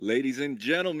Ladies and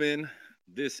gentlemen,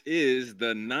 this is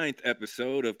the ninth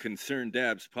episode of Concerned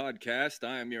Dabs podcast.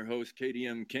 I am your host,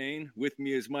 KDM Kane. With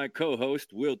me is my co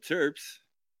host, Will Terps.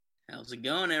 How's it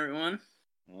going, everyone?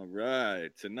 All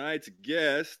right. Tonight's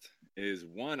guest is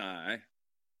One Eye,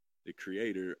 the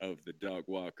creator of the Dog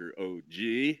Walker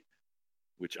OG,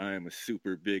 which I am a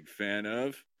super big fan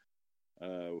of.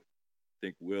 I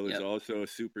think Will is also a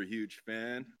super huge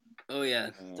fan. Oh,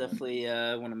 yeah. Definitely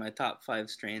one of my top 5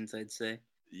 strains, I'd say.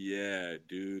 Yeah,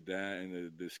 dude, that and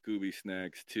the Scooby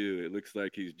Snacks too. It looks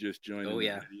like he's just joining the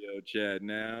video chat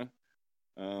now.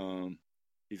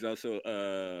 He's also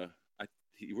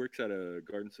he works at a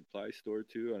garden supply store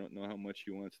too. I don't know how much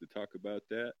he wants to talk about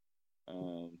that.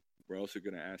 We're also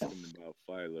gonna ask him about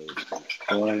Philo.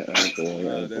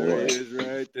 There he is,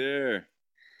 right there.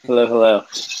 Hello.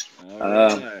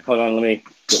 Right. Hold on, let me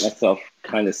get myself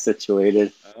kind of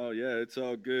situated. Oh yeah, it's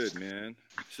all good, man.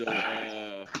 So,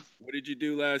 what did you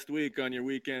do last week on your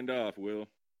weekend off, Will?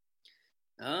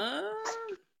 God,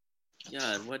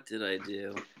 what did I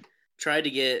do? Tried to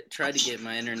get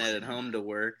my internet at home to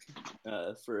work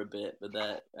for a bit,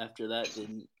 but after that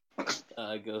didn't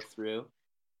go through.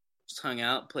 Just hung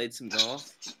out, played some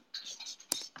golf.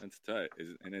 That's tight,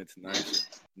 and it's nice,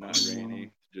 not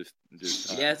rainy, just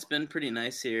hot. Yeah, it's been pretty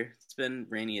nice here. It's been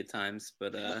rainy at times,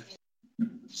 but a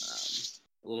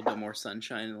little bit more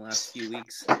sunshine in the last few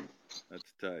weeks.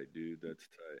 That's tight, dude. That's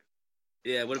tight.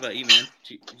 Yeah, what about you, man?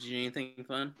 Did you do anything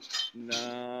fun?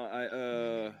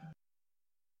 No,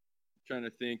 trying to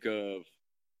think of.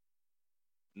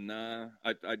 Nah,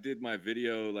 I did my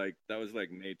video like that was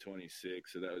like May 26th,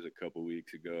 so that was a couple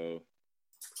weeks ago.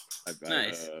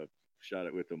 Nice. I shot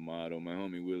it with a model. My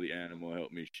homie Willie Animal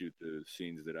helped me shoot the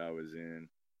scenes that I was in.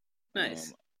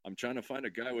 Nice. I'm trying to find a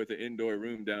guy with an indoor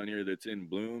room down here that's in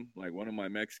bloom. Like one of my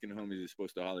Mexican homies is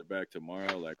supposed to holler back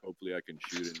tomorrow. Like hopefully I can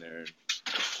shoot in there and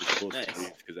just pull some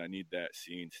leaves because I need that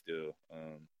scene still.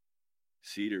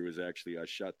 Cedar was actually I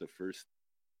shot the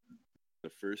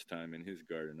first time in his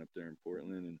garden up there in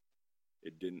Portland, and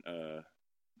it didn't.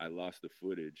 I lost the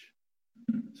footage,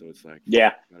 so it's like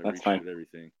that's fine.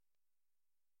 Everything.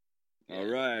 Yeah. All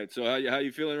right. So how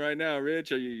you feeling right now,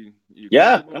 Rich? Are you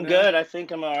Yeah, I'm good. I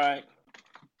think I'm all right.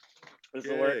 This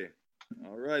will work.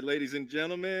 All right, ladies and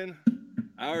gentlemen,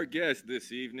 our guest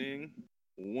this evening,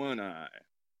 One Eye.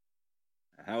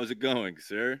 How's it going,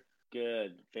 sir?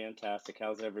 Good, fantastic.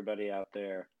 How's everybody out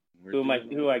there?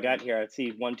 Who I got here? I see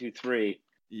 1, 2, 3.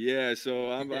 Yeah,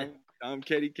 so I'm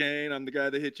Katie Kane. I'm the guy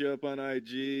that hit you up on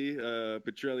IG.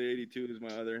 Petrelli82 is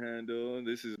my other handle.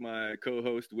 This is my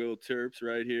co-host Will Terps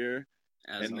right here.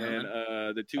 And then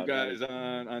the two guys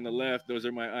on the left, those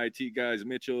are my IT guys,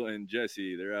 Mitchell and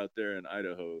Jesse. They're out there in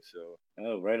Idaho. So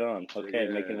right on. Okay,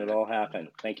 making it all happen.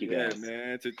 Thank you guys. Yeah, man,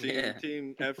 it's a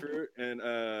team effort.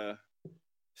 And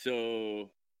so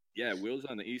yeah, Will's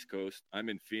on the East Coast. I'm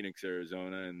in Phoenix,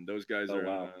 Arizona, and those guys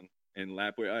are in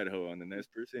Lapwai, Idaho, on the Nez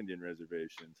Perce Indian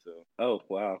Reservation. So. Oh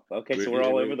wow. Okay, so we're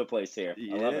all over the place here.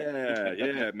 I love it.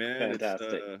 Yeah, man.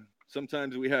 Fantastic.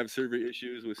 Sometimes we have server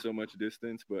issues with so much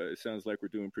distance, but it sounds like we're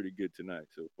doing pretty good tonight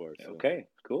so far. So. Okay,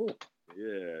 cool.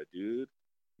 Yeah, dude.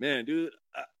 Man, dude,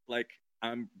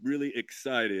 I'm really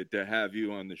excited to have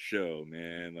you on the show,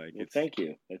 man. Thank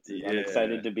you. I'm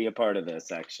excited to be a part of this,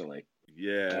 actually.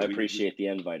 Yeah. I appreciate the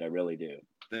invite. I really do.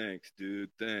 Thanks, dude.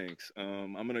 Thanks.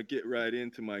 I'm going to get right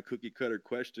into my cookie cutter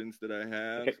questions that I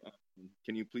have. Okay.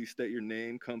 Can you please state your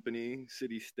name, company,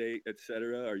 city, state,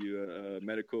 etc.? Are you a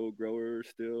medical grower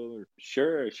still? Or?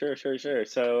 Sure.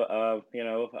 So,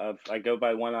 I go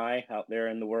by One Eye out there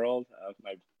in the world.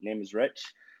 My name is Rich.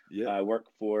 Yeah. I work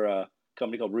for a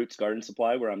company called Roots Garden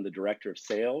Supply, where I'm the director of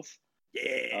sales.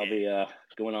 Yeah. I'll be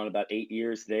going on about 8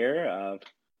 years there.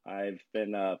 I've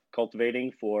been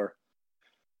cultivating for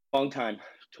a long time,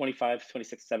 25,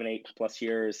 26, 7, 8 plus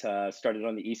years. Started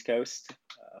on the East Coast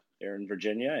there in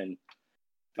Virginia and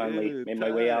finally made my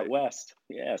way out west.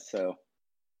 Yeah, so.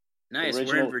 Nice.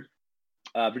 We're in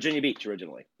Virginia Beach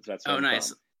originally. So that's where I'm nice.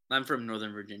 from. I'm from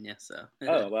Northern Virginia, so.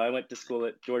 Well, I went to school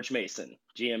at George Mason,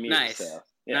 GMU. Nice. So,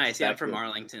 nice. Yeah, I'm from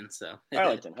Arlington, so.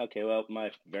 Arlington. Okay, well, my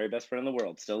very best friend in the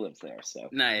world still lives there, so.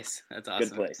 Nice. That's awesome.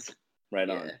 Good place. Right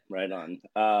on.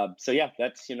 So yeah,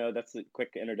 that's a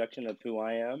quick introduction of who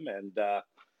I am, and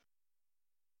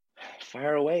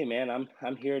fire away, man.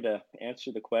 I'm here to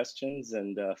answer the questions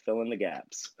and fill in the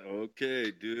gaps.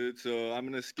 Okay, dude. So I'm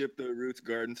gonna skip the Roots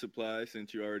Garden Supply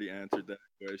since you already answered that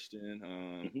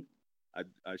question.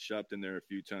 I shopped in there a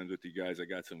few times with you guys. I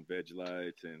got some veg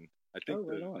lights, and I think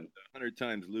the 100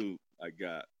 times loot I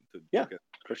got to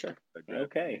for sure. I grabbed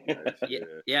Okay. from you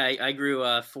guys, Yeah. I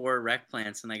grew 4 rec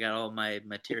plants, and I got all my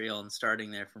material and starting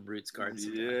there from Roots Garden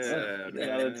Supply. Yeah, Get man.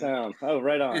 out of town. Oh,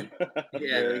 right on.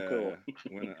 Yeah. Very cool.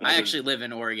 I actually live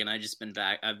in Oregon. I just been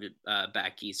back. I've been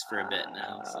back east for a bit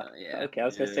now. So yeah. Okay, I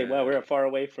was gonna say, wow, we're far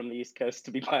away from the East Coast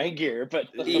to be buying gear, but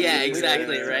Yeah,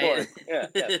 exactly, right? Yeah,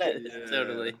 thanks.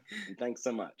 Totally. Thanks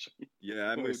so much.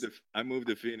 Yeah, I moved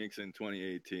to Phoenix in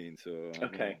 2018, so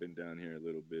I've been down here a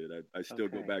little bit. I still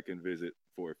go back and visit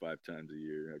 4 or 5 times a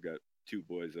year. I got 2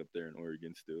 boys up there in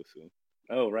Oregon still, so.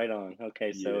 Oh, right on.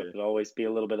 Okay, so it'll always be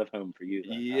a little bit of home for you.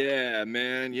 Yeah,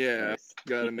 man. Yeah, nice.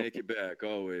 Gotta make it back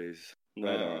always.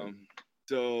 Right on.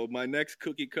 So my next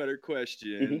cookie cutter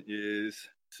question is: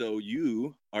 so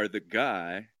you are the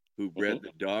guy who bred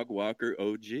the Dog Walker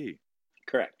OG?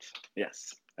 Correct.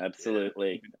 Yes,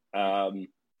 absolutely.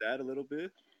 That a little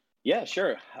bit? Yeah,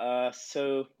 sure.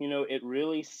 So it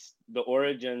really the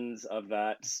origins of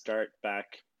that start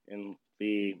back in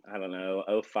the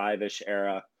 05-ish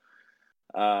era,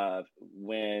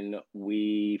 when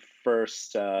we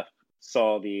first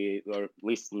saw or at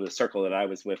least in the circle that I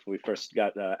was with, we first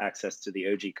got access to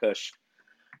the OG Kush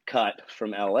cut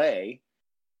from LA.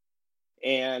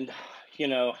 And,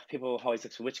 people always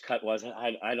ask, which cut was it?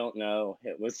 I don't know.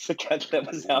 It was the cut that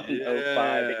was out in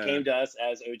 05. It came to us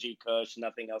as OG Kush,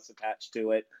 nothing else attached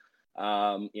to it.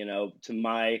 To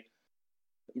my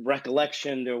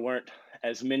recollection, there weren't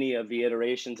as many of the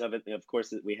iterations of it, of course,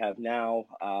 that we have now.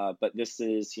 But this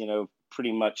is,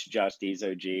 pretty much Josh D's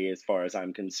OG as far as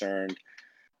I'm concerned.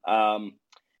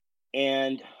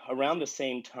 And around the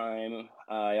same time,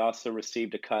 I also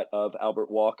received a cut of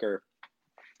Albert Walker.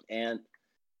 And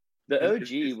the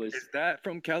OG was... Is that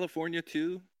from California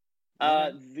too?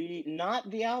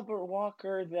 Not the Albert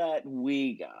Walker that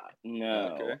we got.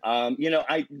 No.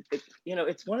 Okay.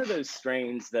 It's one of those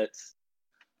strains that's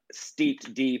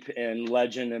steeped deep in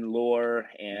legend and lore,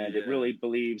 and it really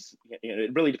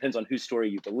it really depends on whose story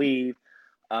you believe.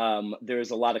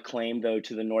 There's a lot of claim though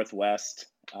to the Northwest,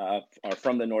 or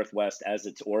from the Northwest as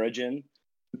its origin.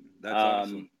 That's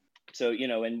awesome. So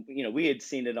we had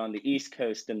seen it on the East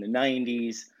Coast in the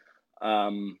 90s.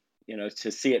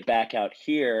 To see it back out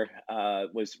here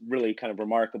was really kind of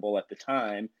remarkable at the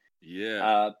time.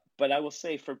 Yeah. But I will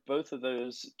say for both of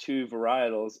those 2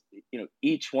 varietals,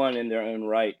 each one in their own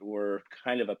right were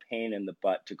kind of a pain in the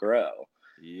butt to grow.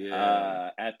 Yeah.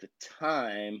 At the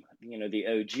time, the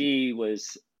OG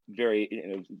was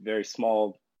very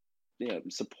small,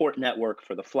 support network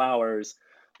for the flowers,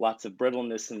 lots of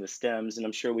brittleness in the stems. And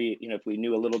I'm sure if we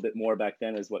knew a little bit more back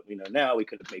then as what we know now, we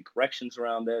could have made corrections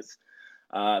around this.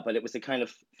 But it was the kind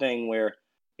of thing where,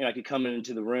 I could come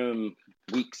into the room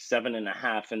week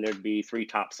 7.5 and there'd be 3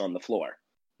 tops on the floor,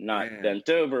 not bent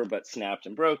over, but snapped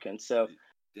and broken. So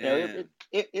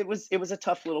it was a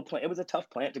tough little plant. It was a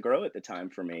tough plant to grow at the time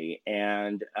for me.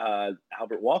 And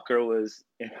Albert Walker was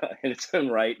in its own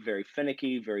right, very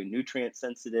finicky, very nutrient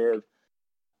sensitive.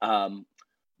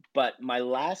 But my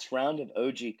last round of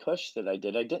OG Kush that I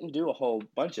didn't do a whole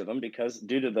bunch of them because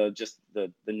due to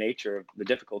the nature of the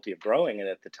difficulty of growing it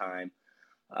at the time.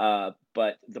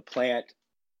 But the plant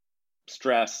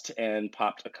stressed and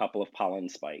popped a couple of pollen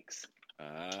spikes.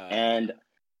 And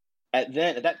at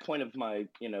that point of my,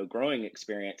 growing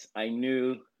experience, I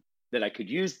knew that I could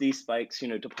use these spikes,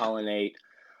 to pollinate.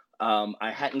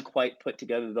 I hadn't quite put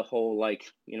together the whole,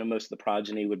 most of the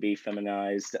progeny would be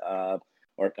feminized,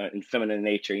 or in feminine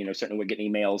nature, certainly we're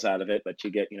getting males out of it, but you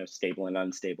get, stable and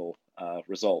unstable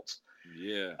results.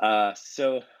 Yeah.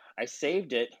 So I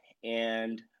saved it,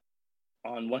 and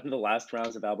on one of the last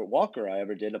rounds of Albert Walker I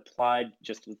ever did, applied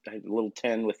just a little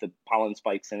tin with the pollen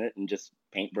spikes in it and just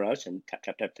paintbrush and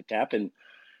tap, and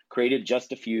created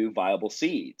just a few viable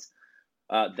seeds.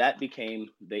 That became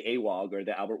the AWOG, or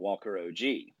the Albert Walker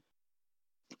OG.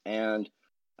 And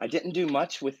I didn't do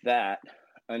much with that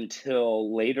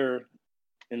until later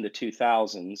in the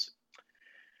 2000s.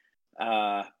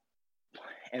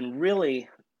 And really,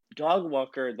 Dog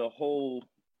Walker, the whole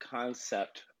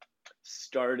concept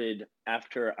started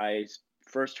after I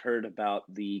first heard about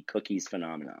the cookies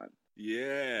phenomenon.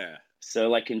 Yeah.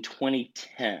 So in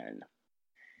 2010.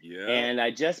 Yeah. And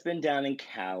I'd just been down in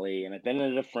Cali, and I'd been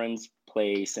at a friend's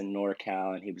place in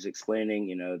NorCal, and he was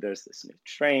explaining, there's this new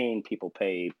train, people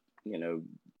pay,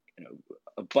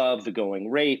 above the going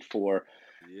rate for,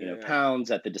 pounds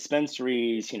at the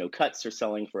dispensaries, cuts are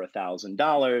selling for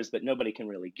 $1,000, but nobody can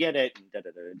really get it.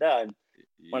 And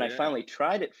When I finally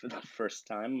tried it for the first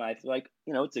time, I was like,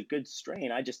 it's a good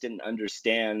strain. I just didn't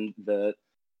understand the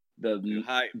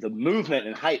movement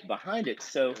and hype behind it.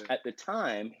 So at the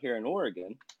time here in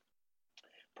Oregon,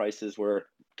 prices were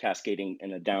cascading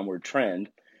in a downward trend.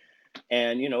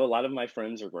 And, a lot of my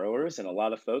friends are growers, and a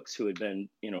lot of folks who had been,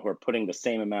 who are putting the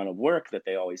same amount of work that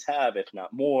they always have, if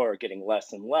not more, getting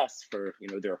less and less for,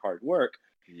 their hard work.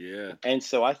 Yeah. And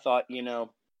so I thought,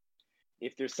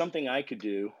 if there's something I could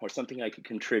do or something I could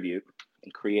contribute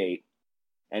and create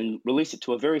and release it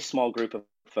to a very small group of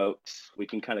folks, we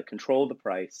can kind of control the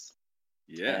price.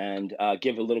 Yeah. And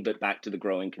give a little bit back to the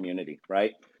growing community,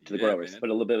 right? To the growers, man. put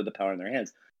a little bit of the power in their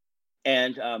hands.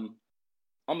 And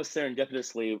almost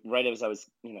serendipitously, right as I was,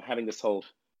 having this whole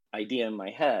idea in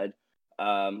my head,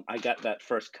 I got that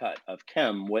first cut of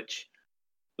Chem, which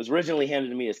was originally handed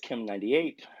to me as Chem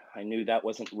 98. I knew that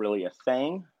wasn't really a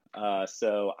thing.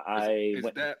 So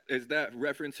is that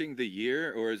referencing the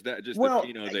year, or is that just the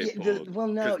pheno they pulled? Well,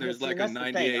 no, because there's like a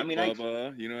 98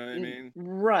 Bubba, you know what I mean?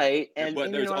 Right.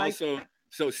 But there's also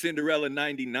so Cinderella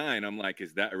 99. I'm like,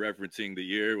 is that referencing the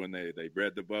year when they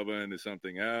bred the Bubba into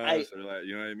something else, or like,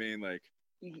 you know what I mean? Like,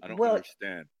 I don't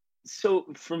understand. So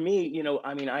for me,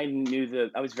 I knew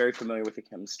I was very familiar with the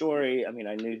Chem story.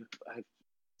 I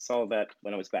saw that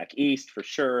when I was back east for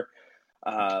sure.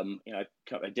 I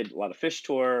did a lot of fish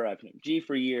tour. I've known G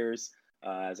for years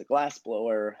as a glass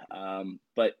blower.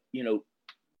 But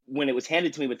when it was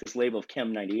handed to me with this label of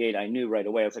Chem 98, I knew right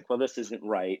away. I was like, well, this isn't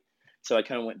right. So I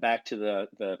kind of went back to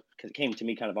because it came to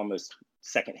me kind of almost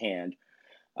secondhand.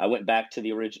 I went back to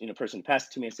the original person who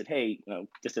passed it to me and said, hey,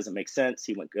 this doesn't make sense.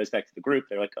 He goes back to the group.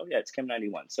 They're like, oh yeah, it's Chem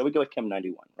 91. So we go with Chem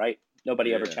 91, right?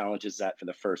 Nobody ever challenges that for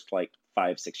the first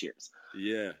 5-6 years.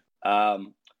 Yeah.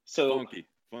 So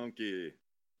funky.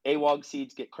 AWOG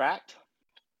seeds get cracked.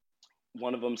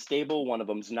 One of them's stable, one of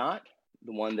them's not.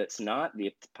 The one that's not,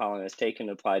 the pollen is taken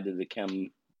and applied to the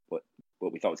Chem, what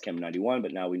we thought was Chem 91,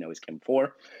 but now we know is Chem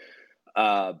 4.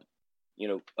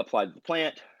 Applied to the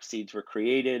plant, seeds were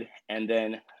created, and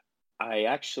then I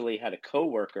actually had a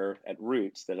coworker at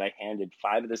Roots that I handed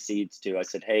 5 of the seeds to. I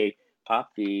said, hey,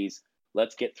 pop these,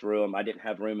 let's get through them. I didn't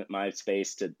have room at my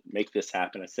space to make this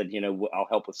happen. I said, I'll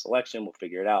help with selection, we'll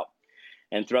figure it out.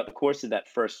 And throughout the course of that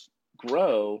first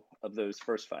grow of those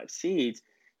first 5 seeds,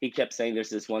 he kept saying there's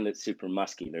this one that's super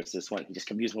musky. There's this one, he just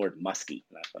kept using the word musky.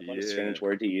 And I thought, what a strange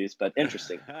word to use, but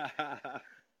interesting.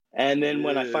 And then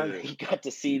when I finally got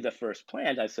to see the first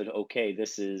plant, I said, okay,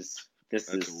 this is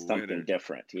something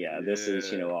different. This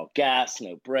is, all gas,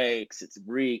 no brakes, it's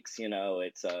reeks,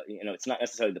 it's not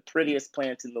necessarily the prettiest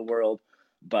plant in the world,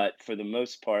 but for the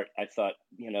most part, I thought,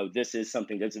 this is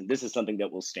something that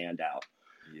will stand out.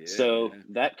 So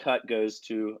that cut goes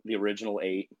to the original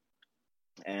 8.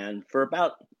 And for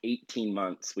about 18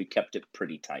 months, we kept it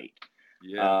pretty tight.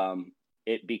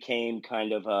 It became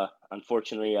kind of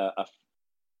unfortunately a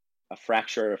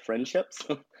fracture of friendships,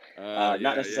 not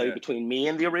necessarily between me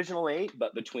and the original 8,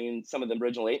 but between some of the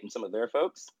original 8 and some of their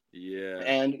folks.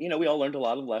 And, we all learned a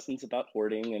lot of lessons about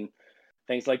hoarding and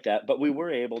things like that, but we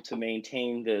were able to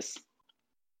maintain this,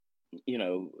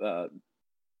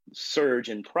 surge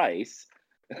in price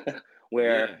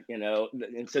where,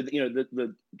 and so,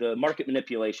 the market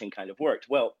manipulation kind of worked.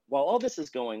 Well, while all this is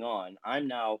going on, I'm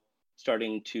now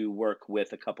starting to work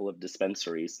with a couple of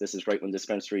dispensaries. This is right when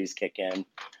dispensaries kick in,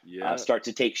 start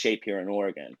to take shape here in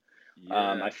Oregon.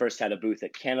 I first had a booth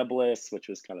at Cannabis, which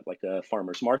was kind of like a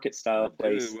farmer's market style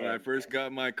place. When I first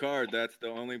got my card, that's the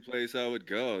only place I would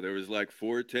go. There was like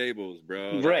 4 tables,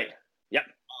 bro. Right. Yep.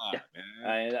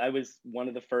 I was one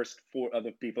of the first 4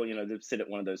 other people, to sit at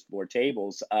one of those 4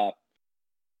 tables.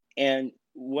 And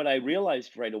what I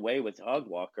realized right away with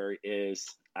Dogwalker is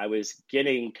I was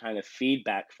getting kind of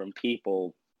feedback from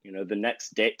people, the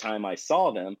next time I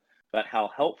saw them, about how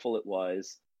helpful it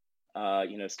was,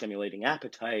 stimulating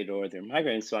appetite or their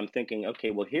migraines. So I'm thinking,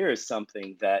 okay, well, here is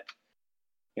something that,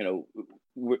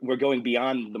 we're going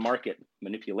beyond the market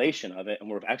manipulation of it, and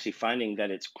we're actually finding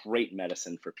that it's great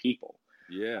medicine for people.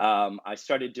 I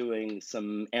started doing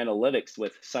some analytics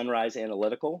with Sunrise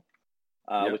Analytical,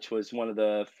 which was one of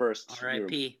the first.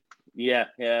 R.I.P. Yeah.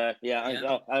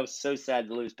 I was so sad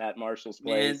to lose Pat Marshall's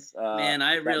place. Man,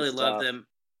 I really loved them.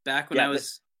 Back when I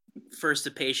was first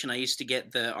a patient, I used to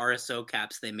get the RSO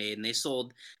caps they made, and they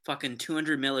sold fucking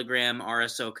 200 milligram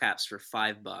RSO caps for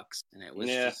 $5, and it was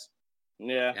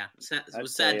it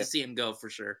was sad to see him go for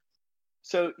sure.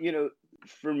 So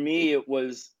for me, it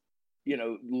was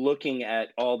looking at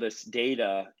all this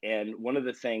data, and one of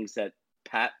the things that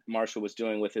Pat Marshall was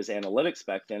doing with his analytics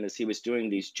back then is he was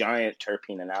doing these giant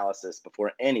terpene analysis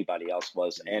before anybody else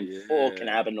was, and full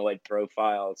cannabinoid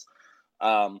profiles.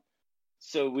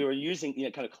 So we were using,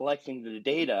 kind of collecting the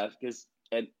data, because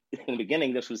in the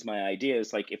beginning, this was my idea,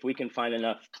 is like, if we can find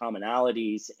enough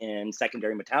commonalities in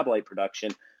secondary metabolite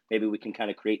production, maybe we can kind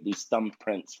of create these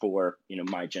thumbprints for,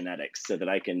 my genetics, so that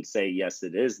I can say, yes,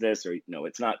 it is this, or no,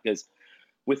 it's not. Because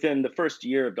within the first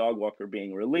year of Dog Walker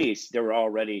being released, there were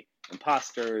already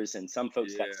imposters, and some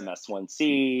folks got some S1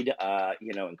 seed,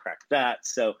 and cracked that.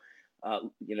 So,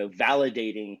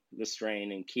 validating the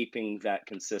strain and keeping that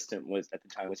consistent was, at the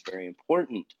time, was very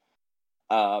important.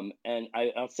 And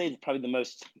I'll say probably the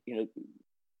most,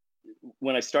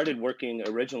 when I started working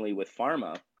originally with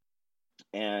pharma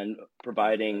and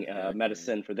providing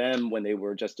medicine for them when they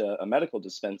were just a medical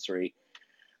dispensary,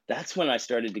 that's when I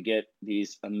started to get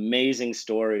these amazing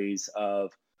stories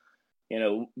of,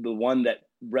 the one that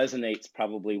resonates,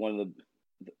 probably one of the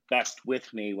best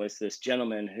with me, was this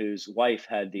gentleman whose wife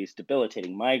had these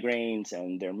debilitating migraines,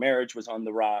 and their marriage was on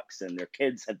the rocks, and their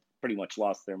kids had pretty much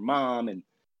lost their mom. And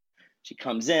she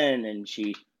comes in, and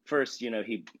she first,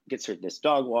 he gets her this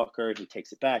dog walker, he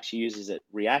takes it back. She uses it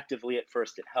reactively at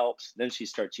first, it helps. Then she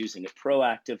starts using it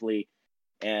proactively.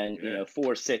 And,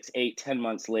 4, 6, 8, 10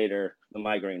 months later, the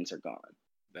migraines are gone.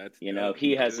 That's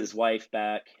he has his wife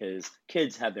back, his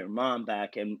kids have their mom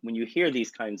back. And when you hear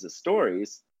these kinds of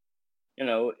stories,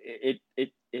 it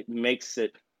makes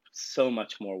it so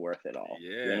much more worth it all.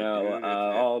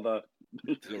 All the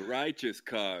it's a righteous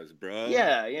cause, bro.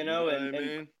 Yeah,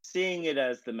 and seeing it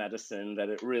as the medicine that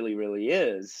it really, really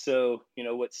is. So,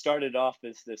 what started off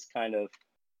as this kind of,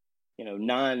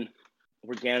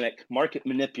 non-organic market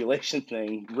manipulation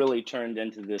thing really turned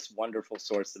into this wonderful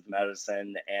source of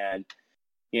medicine, and,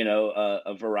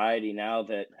 a variety now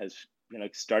that has,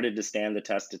 started to stand the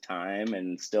test of time,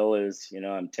 and still is,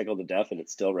 I'm tickled to death that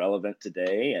it's still relevant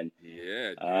today. And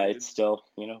it's still,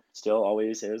 still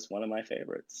always is one of my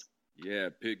favorites. Yeah,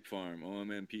 Pig Farm,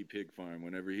 OMMP Pig Farm.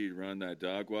 Whenever he'd run that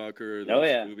dog walker,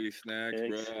 Scooby snacks,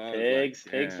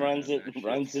 Pigs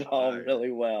runs it all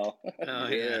really well.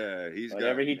 He's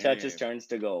whatever he touches turns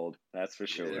to gold. That's for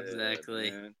sure. Exactly.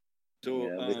 Man. So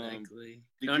exactly.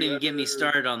 Don't even get me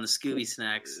started on the Scooby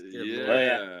snacks.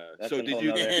 So did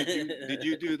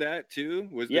you do that too?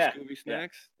 Was the Scooby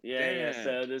snacks? Yeah.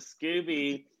 So the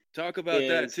Scooby. Talk about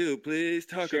that too, please.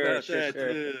 Talk about that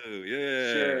too.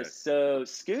 Yeah. Sure. So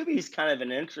Scooby's kind of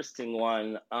an interesting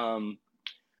one.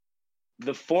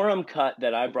 The forum cut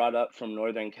that I brought up from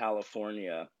Northern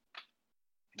California,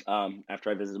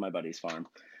 after I visited my buddy's farm,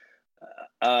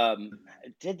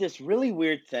 did this really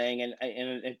weird thing, and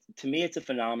to me, it's a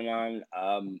phenomenon.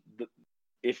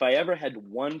 If I ever had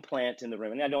one plant in the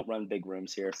room, and I don't run big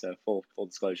rooms here, so full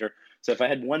disclosure. So if I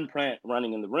had one plant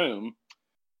running in the room,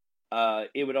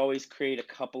 it would always create a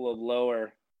couple of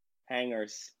lower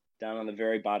hangers down on the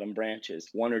very bottom branches,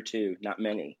 1 or 2, not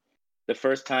many. The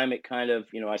first time it kind of,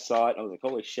 I saw it, I was like,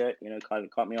 holy shit,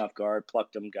 caught me off guard,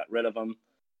 plucked them, got rid of them.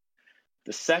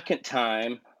 The second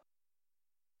time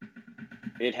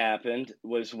it happened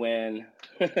was when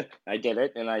I did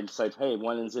it, and I said, hey,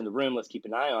 one is in the room, let's keep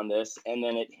an eye on this. And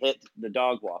then it hit the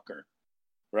dog walker.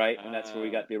 Right? And that's where we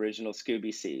got the original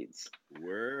Scooby seeds.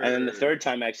 Word. And then the third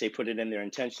time I actually put it in there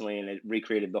intentionally, and it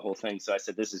recreated the whole thing. So I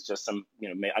said, this is just some,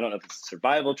 I don't know if it's a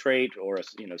survival trait or,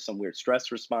 some weird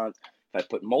stress response. If I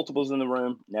put multiples in the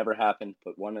room, never happened.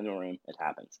 Put one in the room, it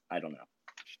happens. I don't know.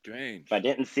 Strange. If I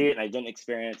didn't see it and I didn't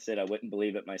experience it, I wouldn't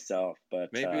believe it myself.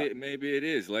 But maybe it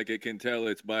is. Like, it can tell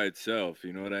it's by itself.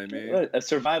 You know what I mean? A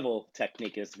survival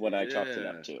technique is what I chalked it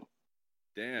up to.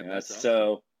 Damn, that's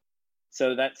awesome.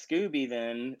 So that Scooby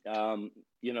then,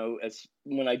 as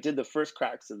when I did the first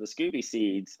cracks of the Scooby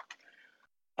seeds,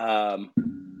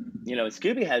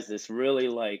 Scooby has this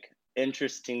really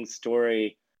interesting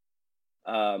story,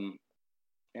 and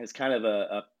it's kind of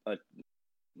a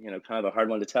hard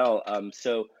one to tell.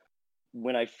 So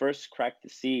when I first cracked the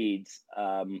seeds,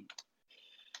 I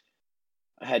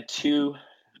had 2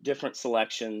 different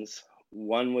selections.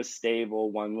 One was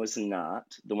stable, one was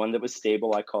not. The one that was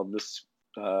stable, I called this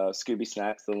Scooby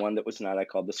Snacks. The one that was not, I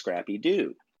called the Scrappy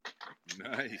Doo.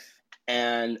 Nice.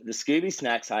 And the Scooby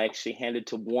Snacks I actually handed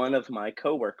to one of my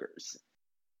coworkers,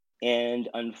 and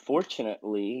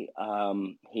unfortunately,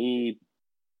 he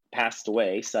passed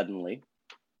away suddenly.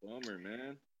 Bummer,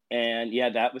 man. And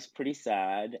that was pretty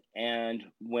sad. And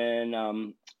when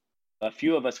a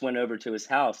few of us went over to his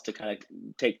house to kind of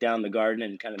take down the garden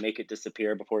and kind of make it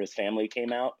disappear before his family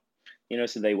came out,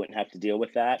 so they wouldn't have to deal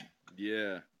with that.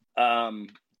 Yeah.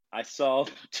 I saw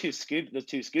the two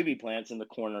Scooby plants in the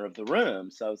corner of the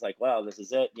room. So I was like, wow, this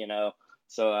is it,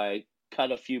 So I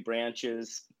cut a few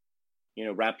branches,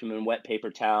 wrapped them in wet paper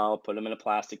towel, put them in a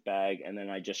plastic bag, and then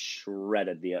I just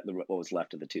shredded the what was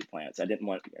left of the 2 plants. I didn't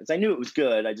want, as I knew it was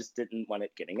good, I just didn't want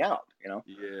it getting out,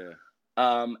 Yeah.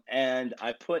 And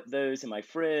I put those in my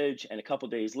fridge, and a couple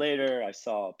days later, I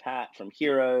saw Pat from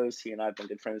Heroes. He and I have been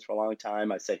good friends for a long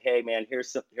time. I said, "Hey, man, here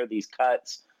are these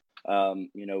cuts.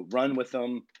 Run with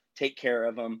them, take care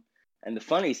of them." And the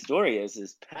funny story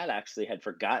is Pat actually had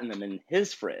forgotten them in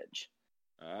his fridge.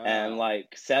 And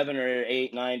like 7 or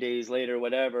 8, 9 days later,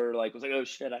 whatever, like was like, "Oh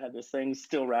shit, I had this thing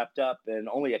still wrapped up," and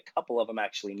only a couple of them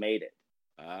actually made it.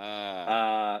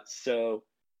 So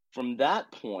from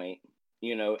that point,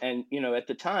 at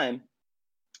the time,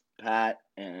 Pat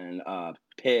and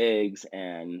Pigs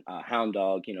and Hound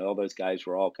Dog, all those guys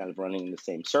were all kind of running in the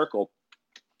same circle,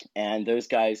 and those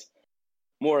guys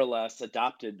more or less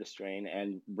adopted the strain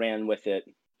and ran with it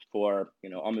for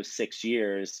almost 6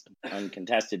 years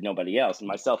uncontested, nobody else, and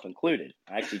myself included.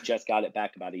 I actually just got it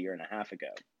back about a year and a half ago.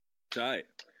 Tight.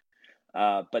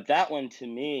 But that one, to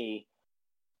me,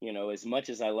 as much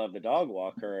as I love the Dog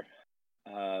Walker,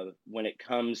 when it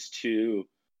comes to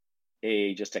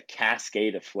just a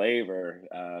cascade of flavor,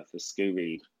 the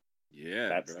Scooby,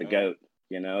 that's the GOAT.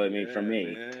 For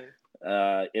me,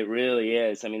 it really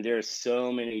is. I mean, there's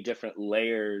so many different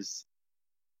layers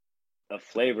of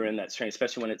flavor in that strain,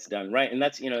 especially when it's done right. And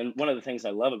that's, and one of the things I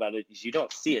love about it is you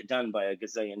don't see it done by a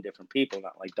gazillion different people,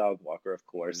 not like Dog Walker, of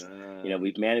course. No.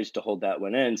 We've managed to hold that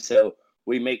one in. So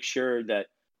we make sure that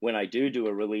when I do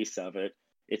a release of it,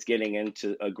 it's getting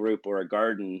into a group or a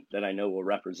garden that I know will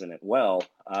represent it well.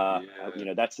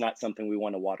 That's not something we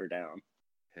want to water down.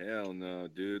 Hell no,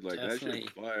 dude. Like, definitely. That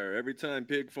shit's fire. Every time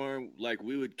Pig Farm, like,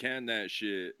 we would can that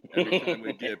shit. Every time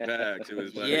we'd get packs, it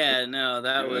was like...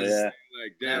 that was...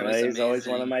 Like, damn, that was always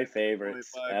one of my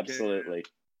favorites. Absolutely.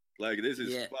 Cans. Like, this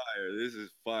is fire. This is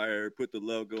fire. Put the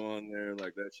logo on there.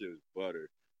 Like, that shit was butter.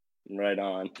 Right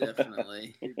on.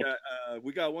 Definitely.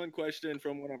 We got one question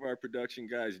from one of our production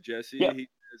guys, Jesse. Yep. He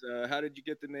says, how did you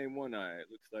get the name One Eye? It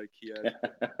looks like he has...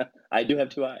 I do have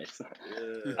 2 eyes.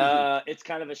 Yeah. It's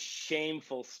kind of a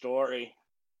shameful story.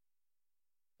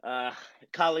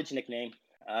 College nickname.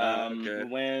 Okay.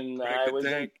 When Frank I the was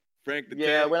Tank. Frank the Tank.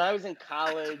 Tank. When I was in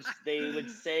college, they would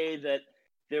say that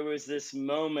there was this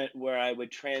moment where I would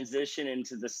transition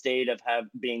into the state of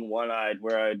being one-eyed,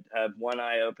 where I'd have one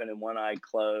eye open and one eye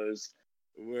closed.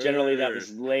 Word. Generally, that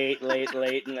was late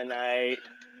in the night.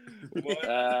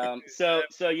 So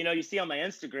you see on my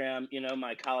Instagram,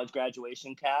 my college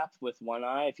graduation cap with one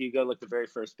eye. If you go look the very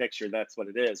first picture, that's what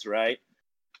it is, right?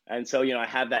 And so I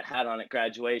have that hat on at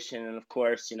graduation, and of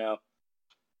course,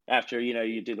 after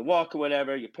you do the walk or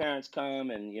whatever, your parents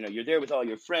come, and you're there with all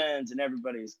your friends, and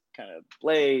everybody's kind of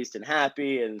blazed and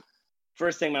happy. And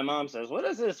first thing my mom says, "What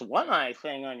is this one eye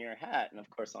thing on your hat?" And of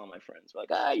course, all my friends were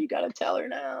like, "You gotta tell her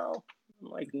now." I'm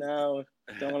like, "No,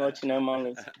 don't want to let you know,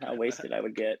 Mom, how wasted I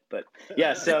would get." But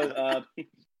yeah, so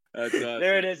that's awesome.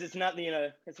 There it is. It's not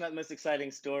it's not the most exciting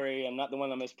story. I'm not the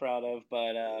one I'm most proud of,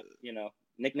 but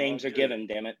nicknames are given.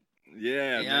 Damn it.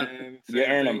 Yeah, man. You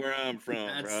earn them. Where I'm from,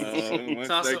 bro. It's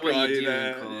also what you do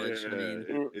in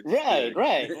college.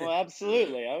 Right. Well,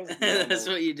 absolutely. I was. That's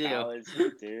what you do, college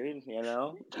dude.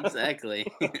 Exactly.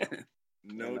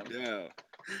 No doubt.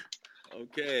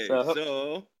 Okay,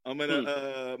 so I'm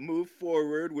gonna move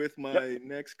forward with my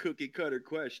next cookie cutter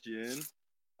question.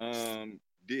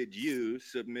 Did you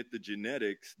submit the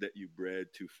genetics that you bred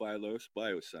to Phylos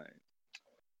Bioscience?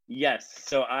 Yes.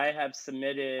 So I have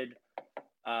submitted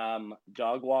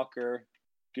Dog Walker,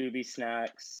 Gooby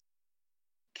Snacks,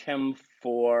 Chem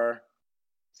 4.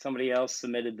 Somebody else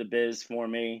submitted the Biz for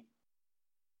me.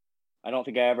 I don't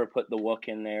think I ever put the Wook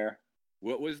in there.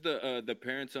 What was the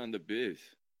parents on the Biz?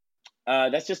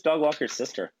 That's just Dog Walker's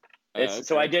sister. Okay.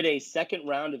 So I did a second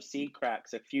round of seed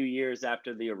cracks a few years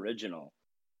after the original.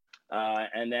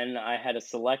 And then I had a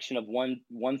selection of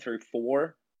one through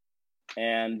 4.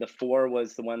 And the 4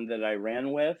 was the one that I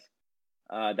ran with.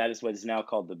 That is what is now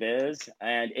called the Biz.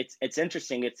 And it's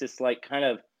interesting. It's just like kind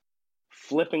of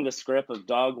flipping the script of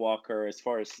Dog Walker as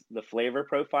far as the flavor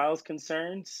profile is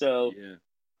concerned. So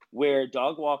where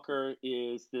Dog Walker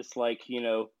is this like,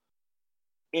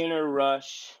 inner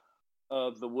rush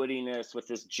of the woodiness with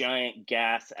this giant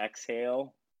gas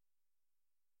exhale,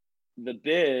 the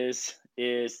Biz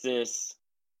is this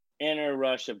inner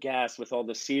rush of gas with all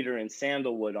the cedar and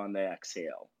sandalwood on the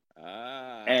exhale.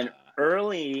 And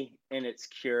early in its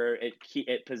cure,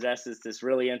 it possesses this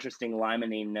really interesting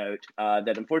limonene note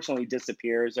that unfortunately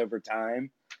disappears over time.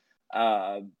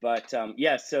 So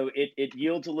it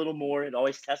yields a little more. It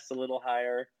always tests a little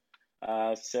higher.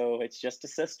 So it's just a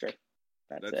sister.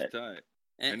 That's it. Tight.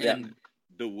 And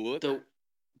the Wook?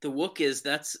 The Wook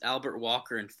that's Albert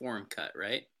Walker and Forum Cut,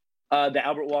 right? The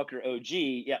Albert Walker OG,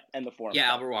 and the Forum.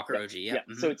 Yeah, Albert Walker OG, yeah.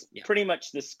 Mm-hmm. So it's pretty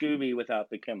much the Scooby without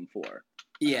the Chem 4.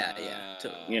 Yeah,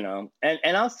 totally. You know,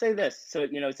 and I'll say this. So,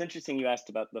 you know, it's interesting you asked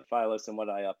about the Phylos and what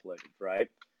I uploaded, right?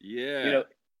 Yeah. You know,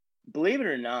 believe it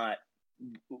or not,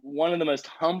 one of the most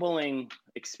humbling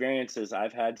experiences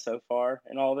I've had so far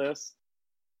in all this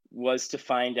was to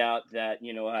find out that,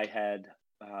 you know, I had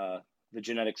the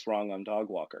genetics wrong on Dog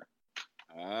Walker.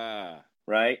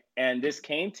 Right. And this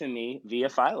came to me via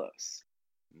Phylos.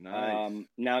 Nice.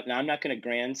 Now I'm not going to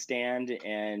grandstand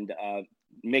and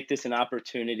make this an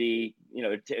opportunity, you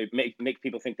know, to make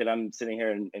people think that I'm sitting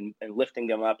here and lifting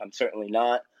them up. I'm certainly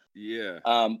not. Yeah.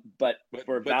 But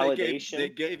for validation, they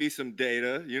gave you some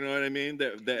data. You know what I mean?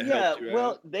 That yeah, helped you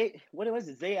well, out. what it was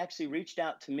is they actually reached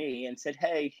out to me and said,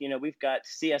 hey, you know, we've got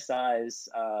CSI's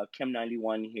Chem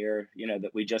 91 here, you know,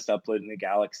 that we just uploaded in the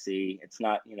Galaxy. It's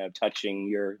not, you know, touching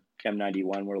your Chem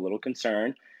 91. We're a little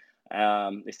concerned.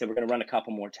 They said we're going to run a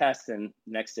couple more tests, and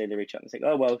next day they reach out and say,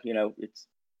 oh, well, you know, it's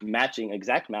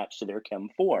exact match to their Chem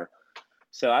 4.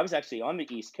 So I was actually on the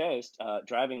East Coast,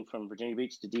 driving from Virginia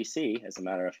Beach to DC, as a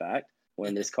matter of fact,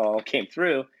 when this call came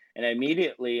through, and I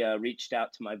immediately reached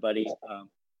out to my buddy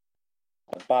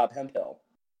Bob Hemphill.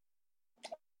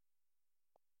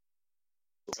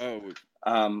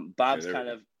 Bob's kind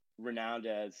of renowned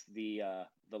as the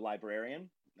librarian.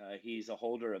 He's a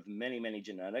holder of many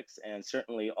genetics, and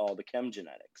certainly all the chem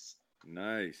genetics.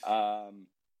 Nice.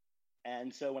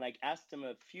 And so when I asked him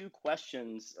a few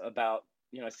questions about,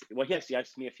 you know, well, he actually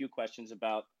asked me a few questions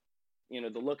about, you know,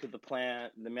 the look of the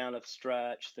plant, the amount of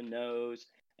stretch, the nose.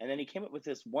 And then he came up with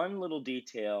this one little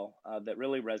detail that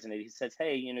really resonated. He says,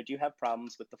 hey, you know, do you have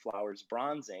problems with the flowers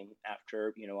bronzing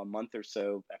after, you know, a month or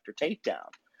so after takedown?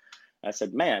 I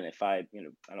said, man, if I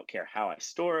don't care how I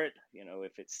store it, you know,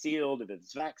 if it's sealed, if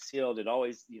it's vac sealed, it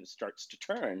always, you know, starts to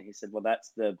turn. He said, well,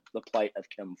 that's the plight of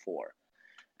Chem 4.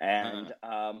 And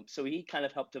so he kind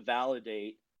of helped to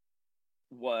validate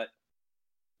what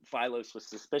Phylos was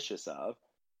suspicious of.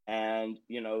 And,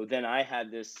 you know, then I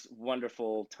had this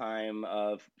wonderful time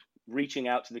of reaching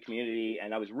out to the community,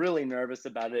 and I was really nervous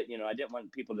about it. You know, I didn't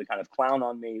want people to kind of clown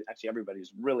on me. Actually, everybody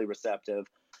was really receptive,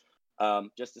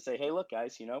 just to say, hey, look,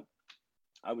 guys, you know,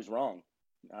 I was wrong.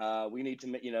 We need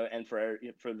to, you know, and for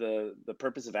the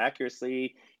purpose of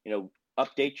accuracy, you know,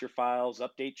 update your files,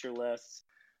 update your lists.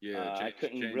 Yeah, I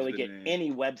couldn't really get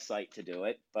any website to do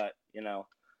it, but, you know,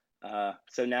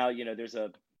 so now, you know, there's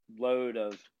a load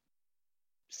of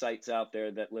sites out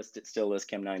there that list it still as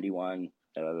Chem 91.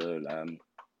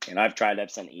 And I've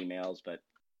sent emails, but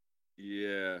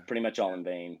yeah, pretty much all in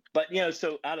vain. But, you know,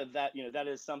 so out of that, you know, that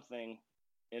is something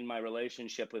in my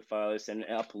relationship with Phylos and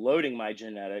uploading my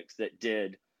genetics that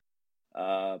did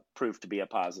prove to be a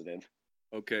positive.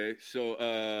 Okay, so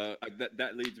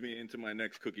that leads me into my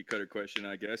next cookie cutter question,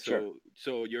 I guess. Sure.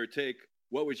 So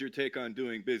what was your take on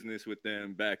doing business with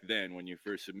them back then when you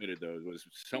first submitted those? Was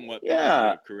somewhat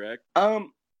positive, correct?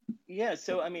 Yeah,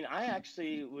 so I mean, I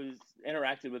actually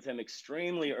interacted with them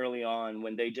extremely early on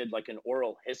when they did like an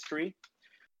oral history.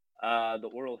 The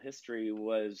oral history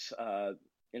was,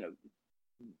 you know,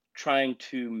 trying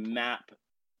to map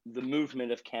the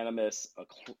movement of cannabis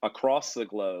across the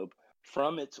globe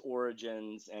from its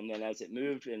origins, and then as it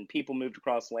moved and people moved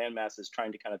across land masses,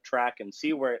 trying to kind of track and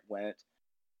see where it went,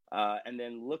 and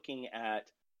then looking at,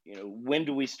 you know, when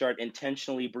do we start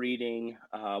intentionally breeding?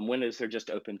 When is there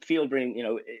just open field breeding? You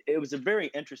know, it was a very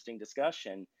interesting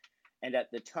discussion. And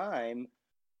at the time,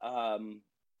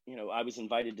 you know, I was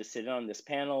invited to sit on this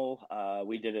panel.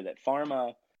 We did it at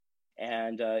Pharma,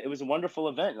 and it was a wonderful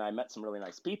event. And I met some really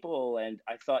nice people. And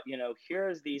I thought, you know,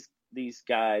 here's these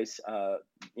guys,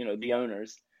 you know, the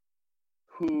owners,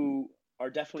 who are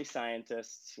definitely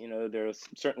scientists. You know, they're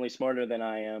certainly smarter than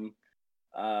I am.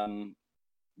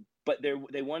 But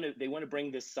they want to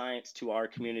bring this science to our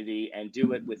community and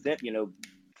do it with it, you know,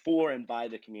 for and by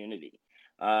the community.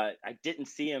 I didn't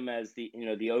see them as the, you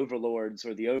know, the overlords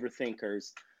or the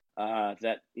overthinkers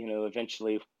that, you know,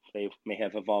 eventually they may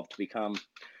have evolved to become.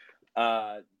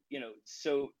 You know,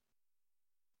 so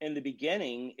in the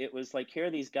beginning, it was like, here are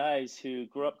these guys who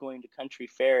grew up going to country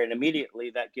fair, and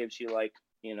immediately that gives you like,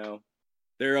 you know,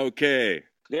 they're okay.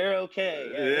 They're okay.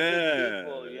 Yeah, they're good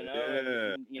people, you know,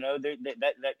 yeah. and you know,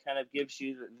 that kind of gives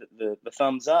you the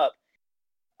thumbs up.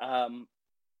 And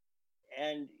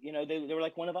you know, they were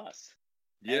like one of us.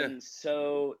 Yeah. And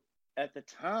so at the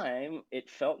time, it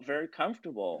felt very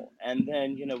comfortable. And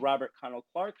then, you know, Robert Connell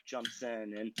Clark jumps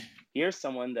in, and here's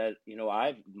someone that, you know,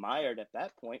 I've admired at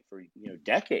that point for, you know,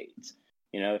 decades.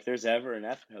 You know, if there's ever an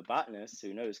ethnobotanist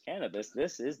who knows cannabis,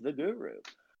 this is the guru.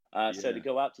 So to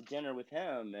go out to dinner with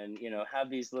him and, you know, have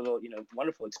these little, you know,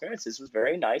 wonderful experiences was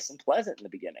very nice and pleasant in the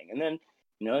beginning. And then,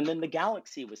 And then the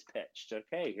Galaxy was pitched.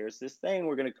 Okay, here's this thing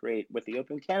we're going to create with the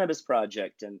Open Cannabis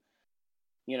Project, and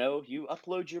you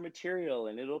upload your material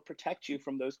and it'll protect you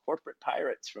from those corporate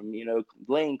pirates from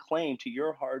laying claim to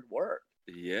your hard work.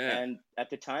 Yeah. And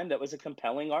at the time, that was a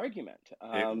compelling argument.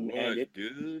 And it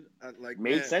dude.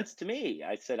 Made sense to me.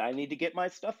 I said, I need to get my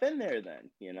stuff in there then,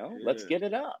 let's get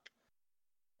it up.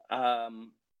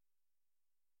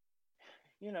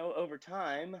 Over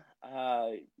time,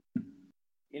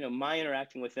 my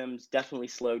interacting with them definitely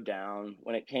slowed down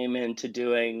when it came into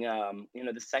doing,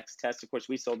 the sex test. Of course,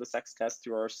 we sold the sex test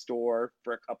through our store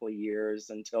for a couple of years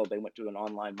until they went to an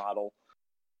online model.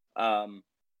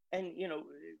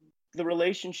 The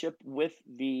relationship with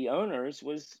the owners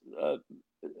was a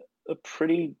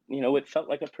pretty, it felt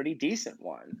like a pretty decent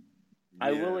one. Yeah.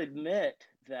 I will admit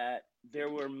that there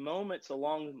were moments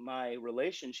along my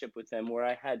relationship with them where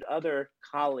I had other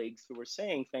colleagues who were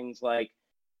saying things like,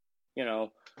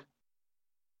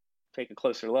 take a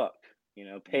closer look,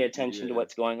 pay attention to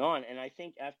what's going on. And I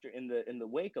think after in the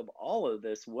wake of all of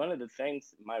this, one of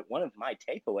my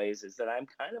takeaways is that I'm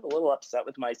kind of a little upset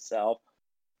with myself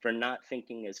for not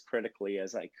thinking as critically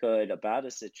as I could about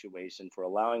a situation, for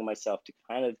allowing myself to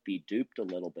kind of be duped a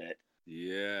little bit.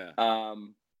 Yeah.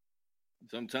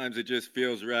 Sometimes it just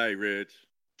feels right, Rich.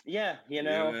 Yeah, you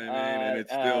know what I mean? And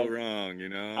it's still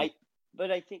wrong,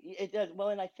 But I think it does. Well,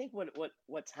 and I think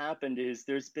what's happened is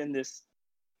there's been this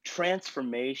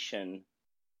transformation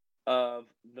of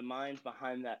the mind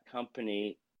behind that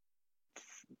company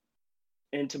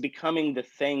into becoming the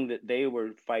thing that they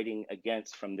were fighting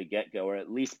against from the get-go, or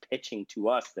at least pitching to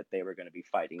us that they were going to be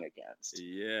fighting against.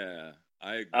 Yeah,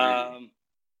 I agree.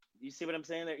 You see what I'm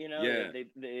saying there?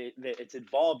 It's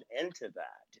evolved into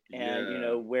that.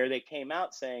 And, where they came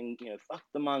out saying, fuck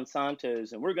the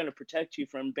Monsantos and we're going to protect you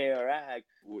from Bayer Ag.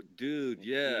 Dude,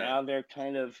 yeah. Now they're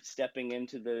kind of stepping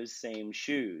into those same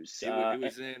shoes. It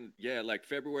was in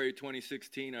February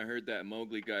 2016, I heard that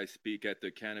Mowgli guy speak at the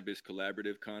Cannabis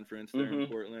Collaborative Conference there in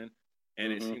Portland.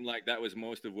 And it seemed like that was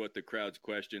most of what the crowd's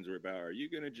questions were about. Are you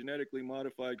going to genetically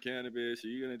modify cannabis? Are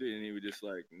you going to do? And he was just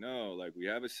like, no, we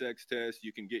have a sex test.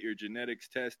 You can get your genetics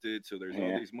tested. So there's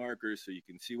all these markers so you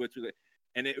can see what's related.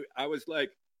 And I was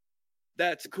like,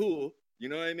 that's cool. You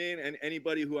know what I mean? And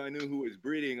anybody who I knew who was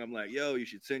breeding, I'm like, yo, you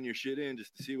should send your shit in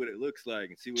just to see what it looks like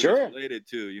and see what it's related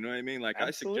to. You know what I mean?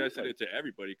 Absolutely. I suggested it to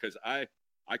everybody because I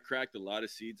cracked a lot of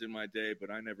seeds in my day, but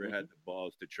I never had the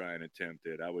balls to try and attempt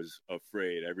it. I was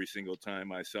afraid every single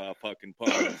time I saw fucking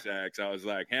pollen sacks. I was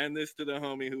like, hand this to the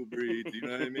homie who breeds. You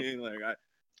know what I mean?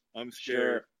 I'm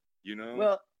scared,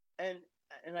 Well, and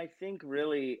I think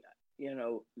really,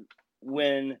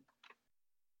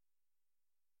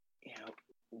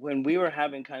 when we were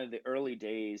having kind of the early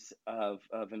days of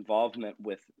involvement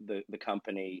with the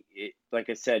company, like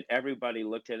I said, everybody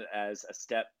looked at it as a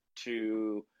step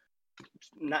to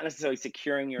not necessarily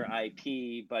securing your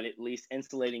IP, but at least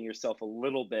insulating yourself a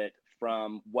little bit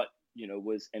from what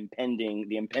was the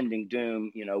impending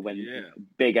doom. When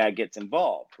Big Ag gets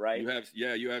involved, right?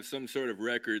 You have some sort of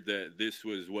record that this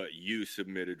was what you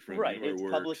submitted from your work. It's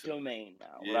public domain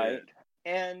now, right?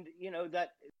 And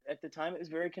that at the time it was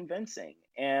very convincing.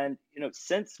 And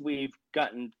since we've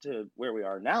gotten to where we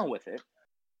are now with it,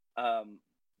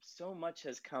 so much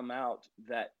has come out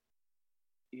that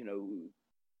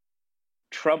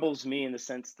troubles me in the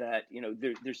sense that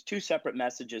there's two separate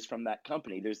messages from that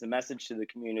company. There's the message to the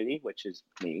community, which is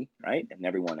me, right, and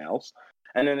everyone else,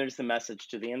 and then there's the message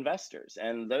to the investors,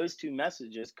 and those two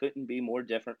messages couldn't be more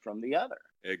different from the other.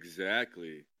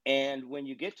 Exactly. And when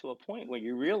you get to a point where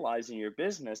you realize in your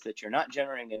business that you're not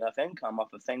generating enough income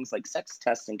off of things like sex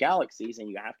tests and galaxies, and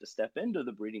you have to step into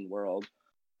the breeding world,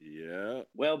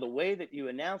 well, the way that you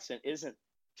announce it isn't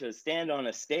to stand on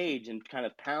a stage and kind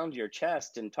of pound your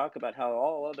chest and talk about how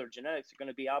all other genetics are going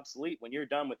to be obsolete when you're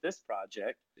done with this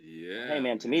project. Hey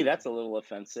man, to me that's a little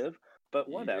offensive, but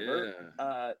whatever.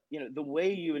 The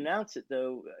way you announce it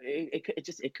though,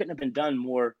 it couldn't have been done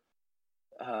more.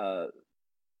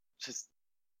 Just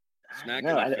smack in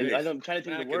the face. I'm trying to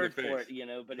think of the word for it,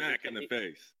 but smack in the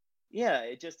face. Yeah,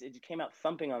 it came out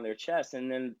thumping on their chest,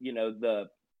 and then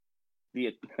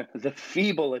the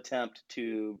feeble attempt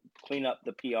to clean up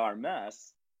the PR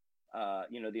mess,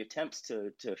 the attempts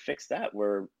to fix that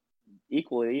were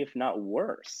equally, if not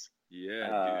worse,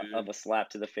 of a slap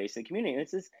to the face of the community.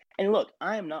 And look,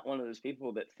 I am not one of those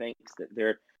people that thinks that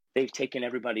they've taken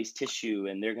everybody's tissue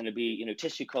and they're going to be,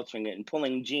 tissue culturing it and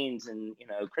pulling genes and,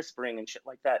 CRISPRing and shit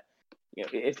like that.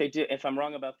 If they do, if I'm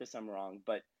wrong about this, I'm wrong.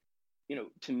 But,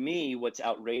 to me, what's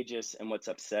outrageous and what's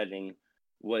upsetting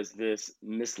was this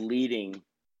misleading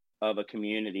of a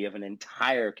community, of an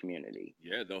entire community.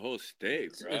 Yeah, the whole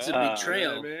state, bro. It's a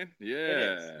betrayal. You know what I mean? Yeah. It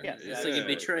is. Yes, It's like a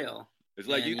betrayal. It's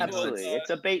like And, you told absolutely. It's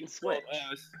a bait and switch.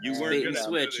 You It's weren't bait going and to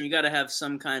switch. You got to have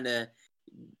some kind of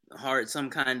heart, some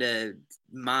kind of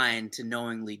mind to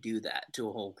knowingly do that to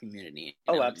a whole community.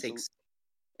 Absolutely.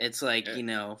 It's like, Yeah. you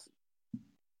know,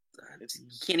 I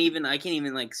can't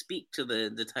even like speak to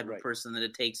the type Right. of person that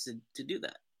it takes to do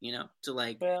that, you know, to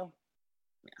like, Well,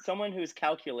 someone who's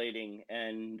calculating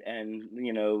and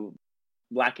you know,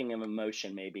 lacking of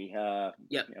emotion, maybe. Yep.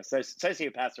 You know,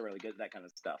 sociopaths are really good at that kind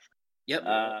of stuff. Yep.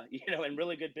 You know, and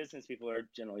really good business people are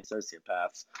generally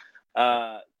sociopaths.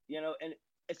 You know, and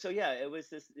so yeah, it was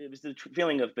the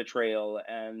feeling of betrayal,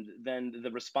 and then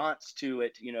the response to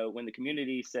it. You know, when the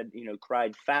community said, you know,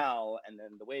 cried foul, and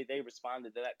then the way they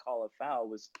responded to that call of foul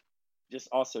was just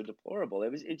also deplorable.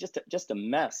 It was just a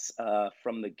mess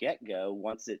from the get go.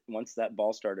 Once that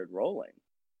ball started rolling.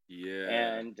 Yeah.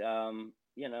 And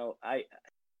you know, I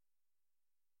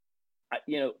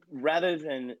you know, rather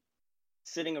than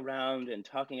sitting around and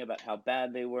talking about how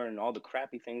bad they were and all the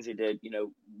crappy things they did, you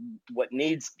know, what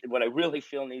I really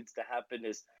feel needs to happen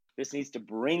is this needs to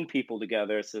bring people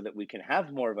together so that we can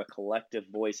have more of a collective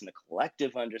voice and a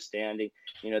collective understanding.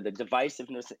 You know, the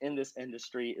divisiveness in this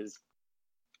industry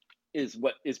is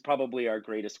what is probably our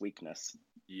greatest weakness.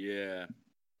 Yeah.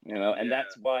 You know, and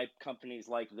that's why companies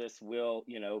like this will,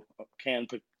 you know, can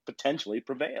potentially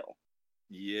prevail.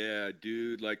 Yeah,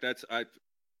 dude. Like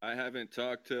I haven't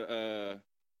talked to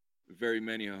very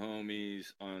many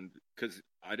homies because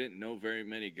I didn't know very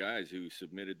many guys who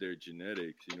submitted their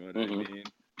genetics. You know what I mean?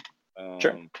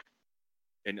 Sure.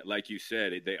 And like you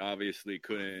said, they obviously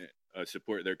couldn't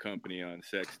support their company on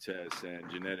sex tests and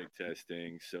genetic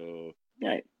testing, so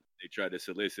right. They tried to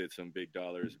solicit some big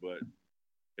dollars. But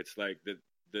it's like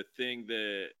the thing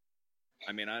that,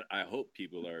 I mean, I hope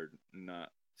people are not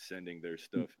sending their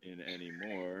stuff in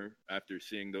anymore after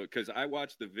seeing those, because I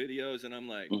watched the videos and I'm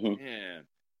like, man,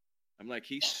 I'm like,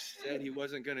 he said he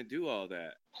wasn't gonna do all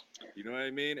that, you know what I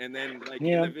mean? And then like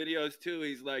in the videos too,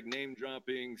 he's like name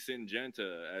dropping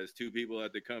Syngenta as two people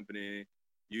at the company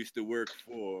used to work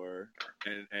for,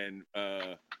 and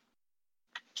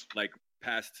like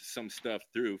passed some stuff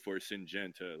through for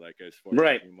Syngenta, like as far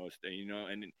as most, you know,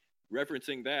 and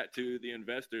referencing that to the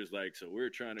investors, like, so we're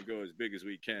trying to go as big as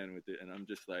we can with it, and I'm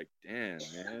just like, damn,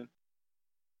 man.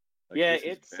 Like, yeah,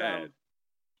 it's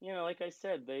you know, like I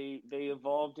said, they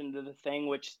evolved into the thing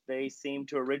which they seem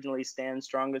to originally stand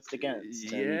strongest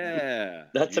against. Yeah,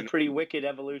 that's a pretty wicked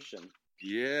evolution.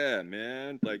 Yeah,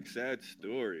 man. Like, sad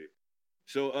story.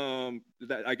 So,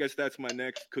 I guess that's my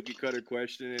next cookie cutter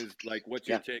question is like, what's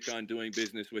your take on doing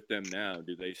business with them now?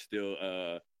 Do they still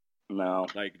no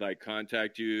like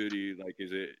contact you? Do you like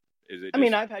is it I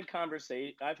mean, I've had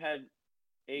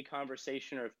a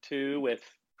conversation or two with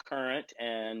current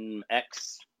and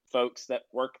ex folks that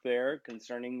work there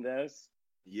concerning this.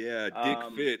 Yeah, Dick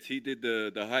Fitz, he did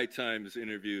the High Times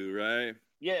interview, right?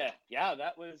 Yeah,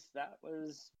 that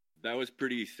was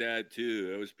pretty sad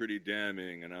too. That was pretty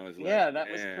damning, and I was like,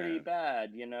 that was pretty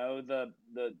bad. You know, the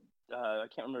I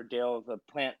can't remember Dale, the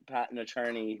plant patent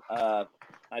attorney. The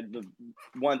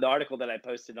article that I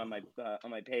posted on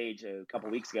my page a couple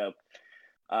weeks ago,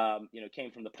 you know,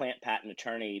 came from the plant patent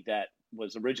attorney that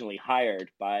was originally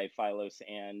hired by Phylos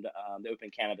and the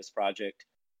Open Cannabis Project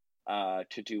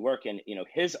to do work. And you know,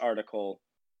 his article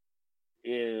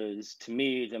is to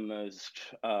me the most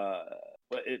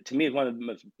to me one of the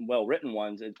most well written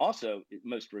ones, and also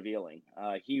most revealing.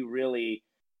 He really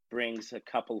brings a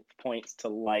couple points to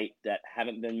light that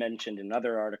haven't been mentioned in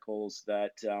other articles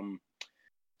that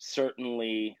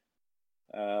certainly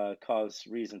cause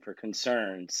reason for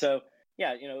concern. So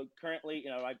yeah, you know, currently, you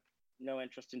know, I've no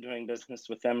interest in doing business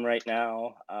with them right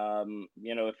now.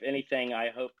 You know, if anything, I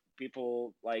hope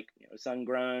people like, you know,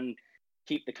 Sungrown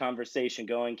keep the conversation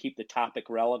going, keep the topic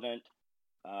relevant.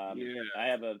 I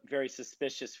have a very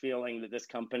suspicious feeling that this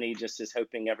company just is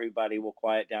hoping everybody will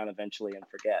quiet down eventually and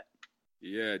forget.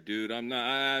 Yeah, dude, I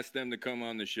asked them to come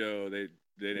on the show. They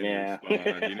didn't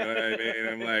respond. You know what I mean?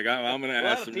 I'm like, I'm gonna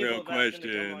ask some real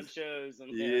questions. They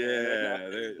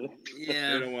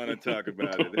don't want to talk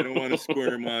about it. They don't want to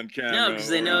squirm on camera. No, because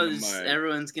they know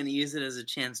everyone's gonna use it as a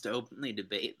chance to openly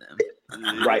debate them.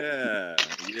 Yeah,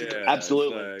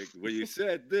 absolutely. It's like, well, you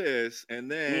said this,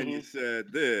 and then you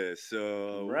said this.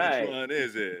 So which one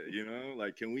is it? You know,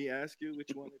 like, can we ask you which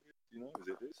one it is? You know, is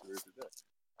it this or is it that?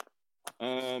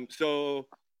 So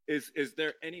is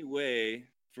there any way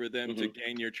for them to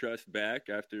gain your trust back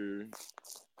after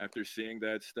seeing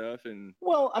that stuff? And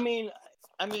well, I mean,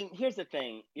 here's the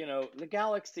thing. You know, the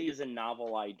Galaxy is a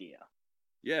novel idea.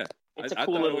 Yeah, it's a I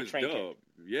cool thought it little was trinket. dope.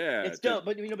 Yeah, It's dope,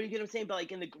 but you get what I'm saying. But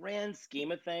like in the grand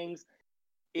scheme of things,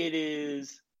 it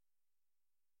is,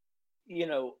 you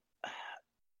know,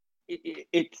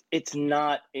 it's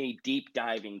not a deep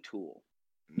diving tool.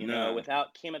 no, Without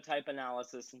chemotype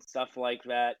analysis and stuff like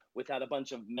that, without a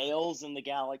bunch of males in the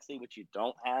galaxy, which you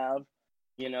don't have,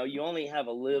 you only have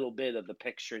a little bit of the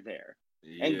picture there.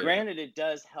 And yeah, granted, it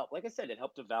does help. Like I said, it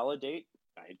helped to validate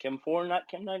I had Chem 4, not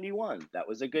Chem 91. That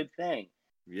was a good thing.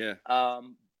 yeah,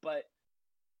 But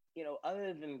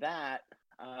other than that,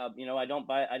 I don't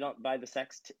buy the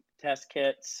sex test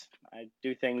kits. I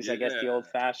do things, I guess, yeah. the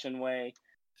old-fashioned way.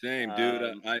 Same, dude.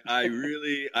 Um, I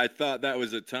really I thought that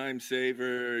was a time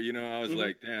saver. I was mhm.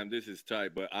 like, damn, this is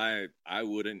tight. But I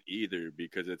wouldn't either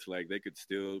because it's like they could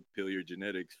still peel your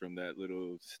genetics from that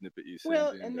little snippet you send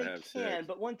Well, in and to they have can, sex.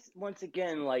 but once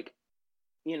again, like,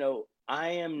 I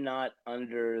am not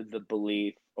under the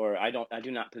belief, or I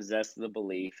do not possess the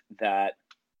belief that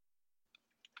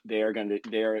they're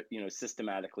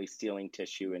systematically stealing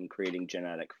tissue and creating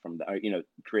genetic from the,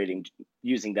 creating,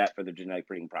 using that for the genetic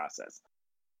breeding process.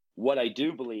 What I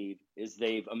do believe is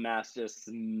they've amassed a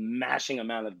smashing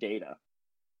amount of data,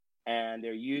 and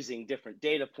they're using different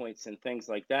data points and things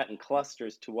like that in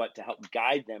clusters to help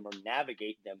guide them or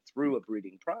navigate them through a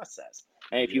breeding process.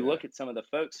 And if you Yeah, look at some of the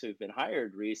folks who've been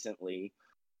hired recently,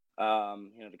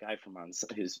 the guy from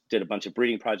who's did a bunch of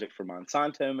breeding project for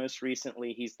Monsanto most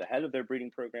recently, he's the head of their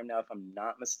breeding program now, if I'm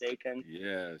not mistaken.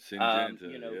 yeah, Um, Syngenta,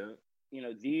 you know, yeah,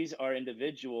 these are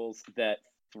individuals that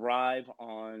thrive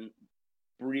on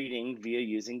breeding via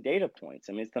using data points.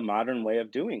 I mean, it's the modern way of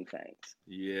doing things.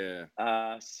 yeah,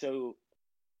 So,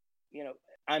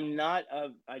 I'm not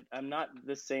I'm not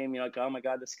the same, like, oh my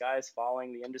God, the sky is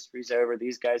falling, the industry's over,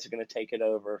 these guys are going to take it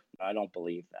over. I don't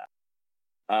believe that.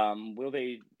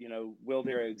 Will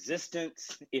their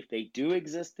existence, if they do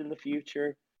exist in the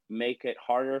future, make it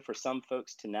harder for some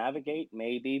folks to navigate?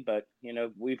 Maybe, but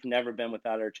we've never been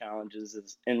without our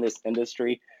challenges in this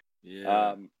industry.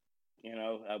 yeah, Um,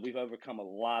 we've overcome a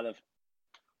lot of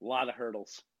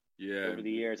hurdles yeah. over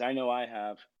the years. I know I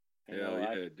have. Hell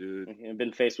I've yeah, dude.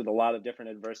 been faced with a lot of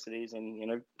different adversities, and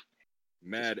just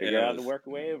Mad figure out how to L's, work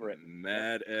away over it.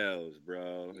 mad L's,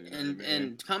 bro. You know what I And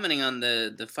mean? commenting on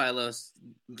the Phylos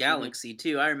Galaxy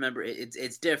too, I remember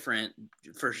it's different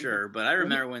for sure. But I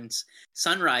remember when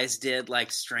Sunrise did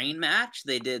like strain match,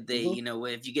 they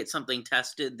if you get something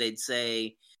tested, they'd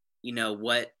say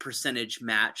what percentage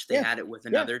match they had it with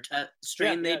another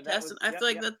strain they tested. I feel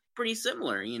like that's pretty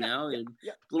similar. A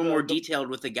little more detailed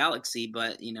with the Galaxy,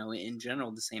 but in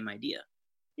general the same idea.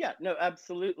 Yeah, no,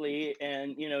 absolutely.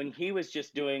 And, and he was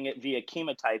just doing it via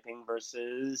chemotyping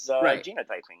versus Right.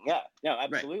 genotyping. Yeah, no,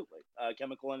 Right. absolutely.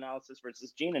 Chemical analysis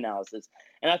versus gene analysis.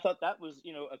 And I thought that was,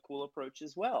 a cool approach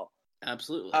as well.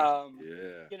 Absolutely.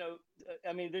 Yeah.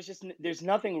 I mean, there's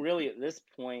nothing really at this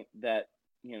point that,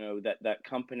 that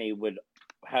company would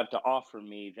have to offer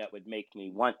me that would make me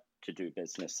want to do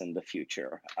business in the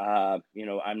future.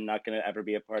 I'm not going to ever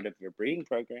be a part of your breeding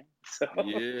program. So,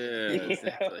 Yeah.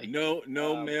 Exactly. No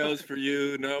males for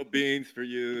you, no beans for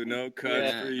you, no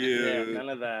cuts for yeah, you. none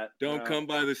of that. Don't come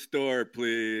by the store,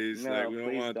 please. Like No, we don't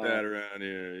please want that around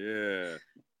here.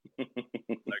 Yeah. Like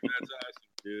that's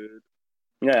awesome, dude.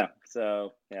 Yeah.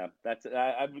 So yeah,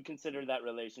 I would consider that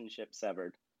relationship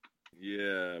severed.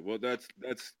 Yeah. Well, that's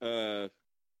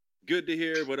good to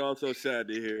hear, but also sad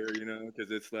to hear,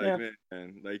 because it's like, Yeah.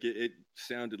 man, like it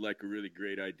sounded like a really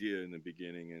great idea in the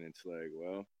beginning, and it's like,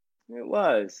 well, It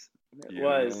was you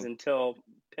know, until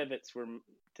pivots were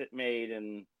made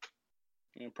and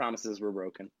promises were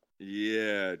broken.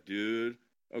 yeah, dude.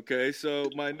 Okay, so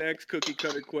my next cookie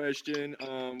cutter question,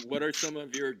 what are some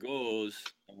of your goals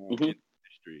in the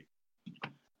industry?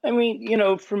 I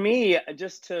mean, for me,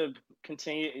 just to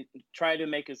continue, try to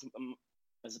make as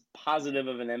positive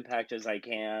of an impact as I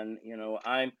can.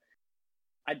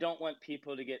 I don't want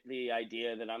people to get the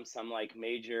idea that I'm some like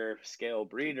major scale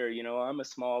breeder. I'm a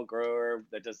small grower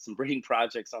that does some breeding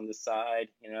projects on the side.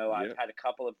 I've Yep. had a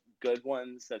couple of good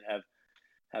ones that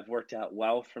have worked out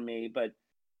well for me, but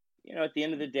at the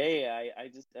end of the day, I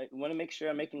want to make sure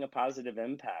I'm making a positive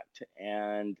impact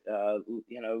and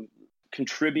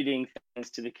contributing things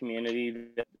to the community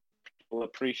that will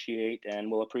appreciate and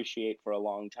will appreciate for a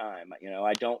long time.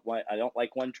 I don't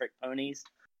like one trick ponies.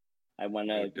 I want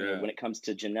No to, doubt. when it comes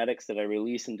to genetics that I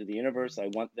release into the universe, I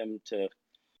want them to,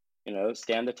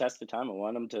 stand the test of time. I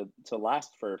want them to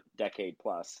last for a decade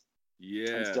plus and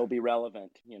Yeah. still be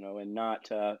relevant, and not,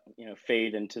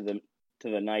 fade into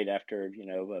the night after,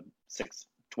 a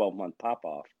 12 month pop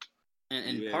off.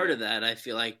 And part Yeah. of that, I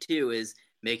feel like too, is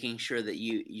making sure that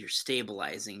you're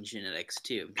stabilizing genetics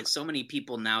too, because so many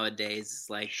people nowadays, it's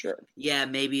like, Sure. yeah,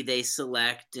 maybe they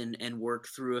select and work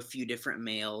through a few different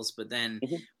males, but then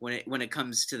when it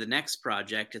comes to the next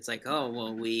project, it's like, oh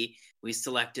well, we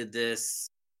selected this,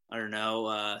 I don't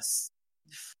know,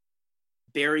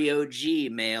 Berry OG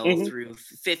male through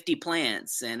 50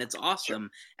 plants, and it's awesome. Sure.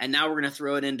 And now we're going to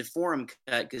throw it into Forum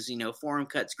Cut because Forum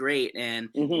Cut's great, and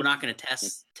we're not going to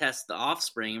test the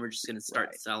offspring. We're just going to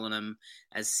start selling them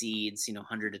as seeds,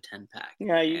 100 to 10 pack.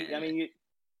 Yeah, I mean,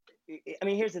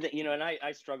 here's the thing, and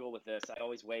I struggle with this. I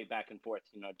always weigh back and forth.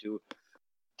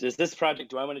 Does this project?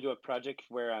 Do I want to do a project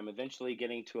where I'm eventually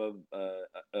getting to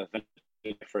a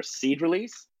for seed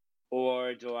release?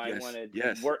 Or do I want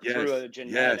to work through a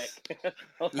genetic to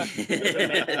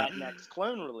make that next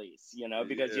clone release?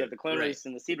 Because you have the clone release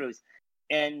and the seed release,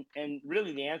 and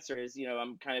really the answer is,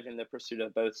 I'm kind of in the pursuit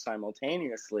of both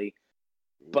simultaneously.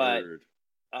 But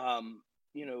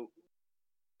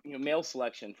male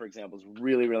selection, for example, is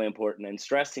really, really important, and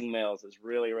stressing males is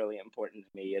really, really important to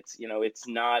me. It's it's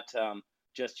not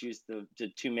just use the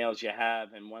two males you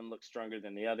have and one looks stronger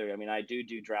than the other. I mean, I do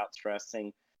drought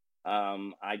stressing.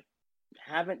 I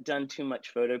haven't done too much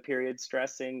photo period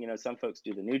stressing. Some folks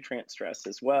do the nutrient stress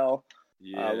as well.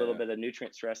 A little bit of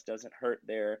nutrient stress doesn't hurt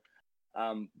there.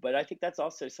 But I think that's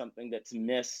also something that's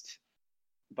missed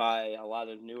by a lot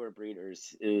of newer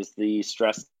breeders is the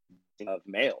stress of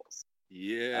males.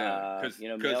 Yeah.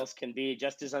 Males can be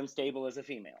just as unstable as a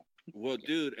female. Well,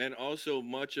 dude, and also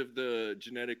much of the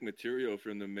genetic material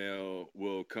from the male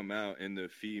will come out in the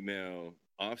female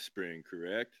offspring,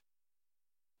 correct?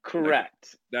 Correct.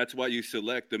 Like, that's why you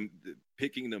select them.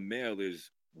 Picking the male is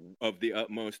of the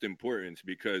utmost importance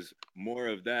because more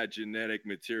of that genetic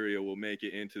material will make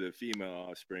it into the female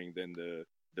offspring than the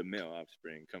male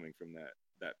offspring coming from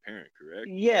that parent, correct?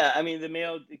 Yeah, I mean, the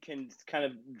male can kind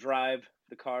of drive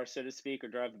the car, so to speak, or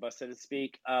drive the bus, so to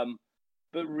speak.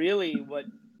 But really, what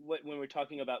when we're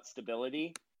talking about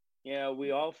stability, we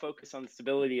all focus on the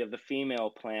stability of the female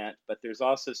plant, but there's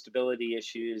also stability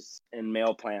issues in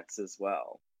male plants as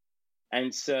well.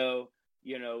 And so,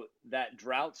 that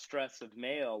drought stress of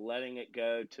male, letting it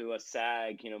go to a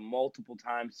sag, multiple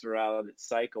times throughout its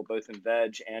cycle, both in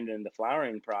veg and in the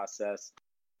flowering process,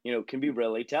 can be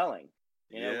really telling.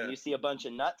 When you see a bunch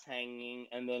of nuts hanging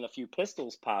and then a few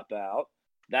pistils pop out,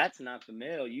 that's not the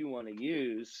male you want to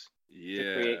use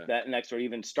to create that next or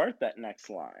even start that next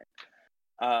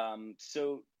line.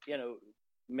 So,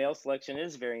 male selection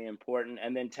is very important.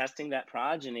 And then testing that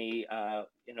progeny,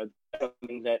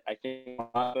 something that I think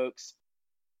a lot of folks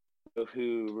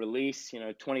who release,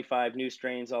 25 new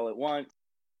strains all at once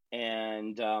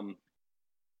and,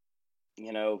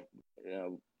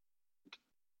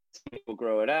 people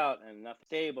grow it out and nothing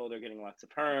stable. They're getting lots of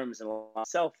perms and a lot of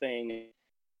selfing.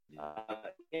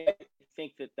 I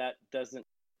think that doesn't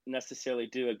necessarily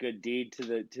do a good deed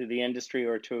to the industry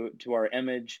or to our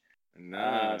image.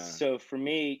 So for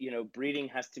me, breeding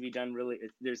has to be done really.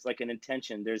 There's like an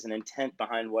intention. There's an intent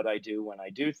behind what I do when I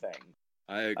do things.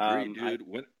 I agree, dude.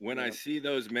 When I see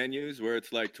those menus where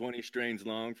it's like 20 strains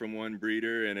long from one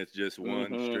breeder and it's just one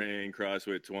strain crossed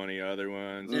with 20 other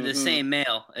ones. They're the same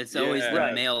male. It's always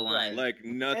the male line. Like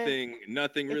nothing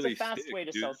really. It's a fast way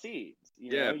to sell seeds.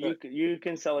 But you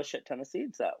can sell a shit ton of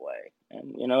seeds that way,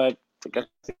 and I think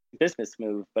that's a business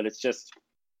move, but it's just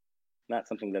not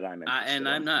something that I'm interested and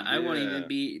I'm not. I won't even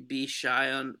be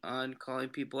shy on calling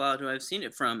people out who I've seen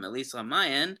it from, at least on my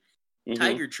end.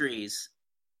 Tiger trees.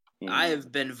 I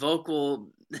have been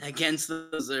vocal against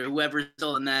those or whoever's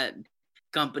still in that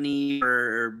company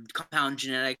or Compound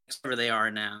Genetics, where they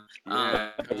are now. I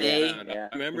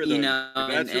remember those.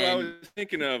 That's who I was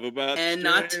thinking of about. And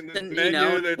not to,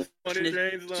 that's 20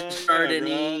 strains long. Start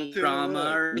any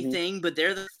drama or anything, but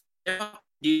they're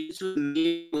dudes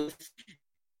with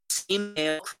same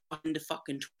male into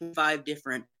fucking 25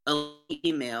 different elite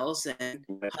emails and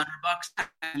 $100.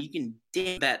 You can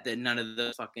damn bet that none of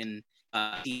the fucking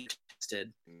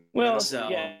tested. Well,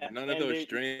 none of those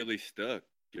strains really stuck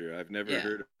here. I've never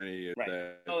heard of any of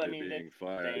that being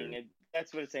fired.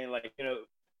 That's what it's saying. Like,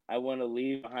 I want to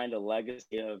leave behind a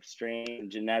legacy of strain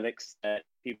genetics that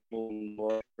people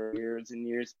will for years and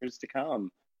years to come.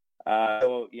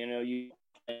 So, you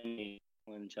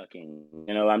when chucking,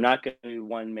 I'm not going to do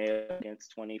one male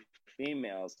against 20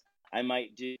 females. I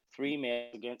might do 3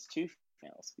 males against 2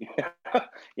 females,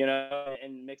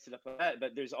 and mix it up like that.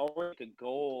 But there's always a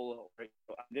goal.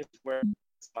 This is where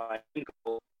my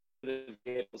goal, the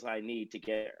vehicles I need to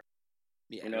get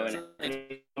there.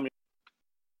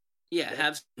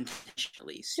 Have some intention at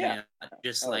least.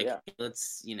 Just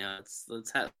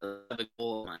let's have a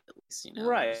goal at least.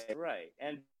 Right.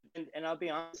 And and I'll be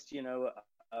honest, it,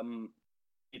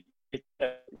 it, uh,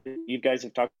 you guys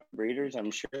have talked about breeders.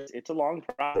 I'm sure it's a long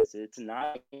process. It's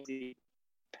not an easy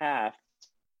path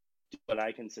to what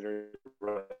I consider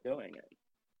doing it.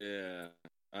 Yeah,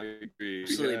 I agree.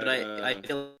 Absolutely, but I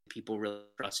feel like people really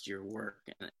trust your work.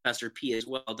 And Pastor P as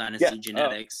well, Dynasty Yeah.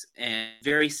 Genetics, and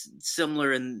very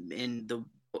similar in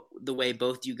the way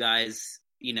both you guys,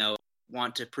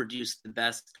 want to produce the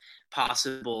best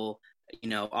possible,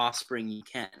 offspring you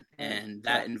can, and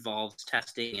that involves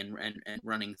testing and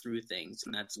running through things,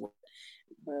 and that's what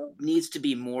needs to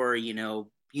be more,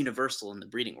 universal in the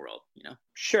breeding world.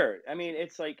 Sure. I mean,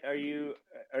 it's like, are you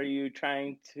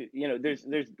trying to, there's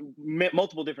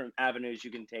multiple different avenues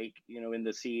you can take, in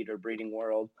the seed or breeding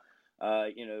world. Are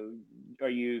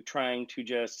you trying to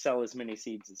just sell as many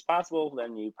seeds as possible?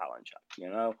 Then you pollen chuck,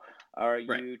 Are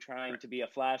you trying to be a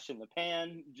flash in the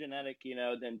pan genetic,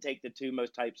 then take the two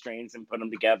most type strains and put them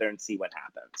together and see what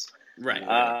happens. Right.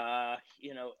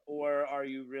 Or are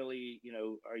you really,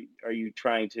 are you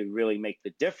trying to really make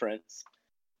the difference?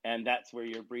 And that's where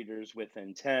your breeders with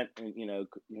intent, and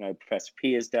Professor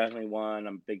P is definitely one.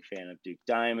 I'm a big fan of Duke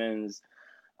Diamonds.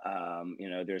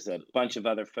 There's a bunch of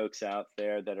other folks out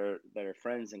there that are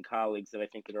friends and colleagues that I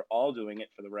think that are all doing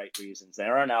it for the right reasons. They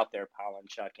aren't out there pollen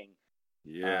chucking.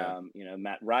 Yeah.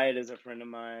 Matt Riot is a friend of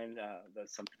mine.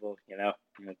 Some people,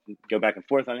 go back and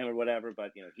forth on him or whatever,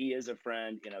 but he is a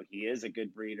friend. He is a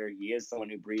good breeder. He is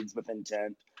someone who breeds with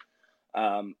intent.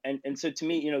 And so to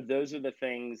me, those are the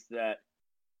things that.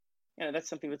 That's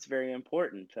something that's very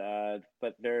important.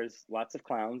 But there's lots of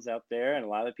clowns out there and a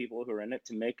lot of people who are in it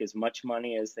to make as much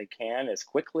money as they can, as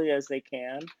quickly as they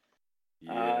can.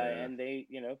 Yeah. And they,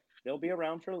 they'll be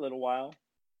around for a little while.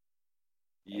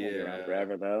 They won't be around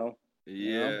forever, though.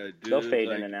 Yeah, dude. They'll fade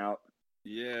in and out.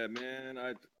 Yeah,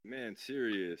 man,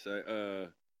 serious.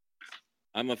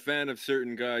 I'm a fan of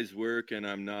certain guys' work, and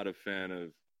I'm not a fan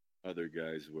of other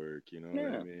guys' work. You know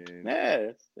what I mean?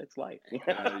 Yeah, it's life.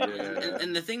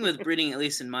 And the thing with breeding, at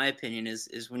least in my opinion,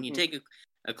 is when you take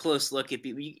a close look at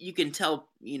people, you can tell,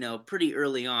 pretty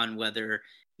early on whether,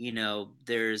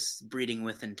 there's breeding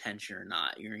with intention or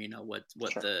not. What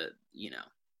Sure. the,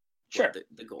 Sure. what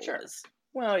the goal is.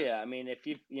 Well, yeah. I mean, if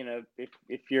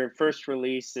if your first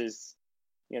release is,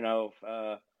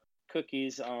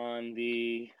 cookies on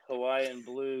the Hawaiian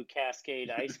Blue Cascade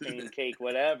ice cream cake,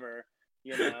 whatever,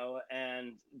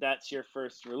 and that's your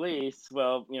first release.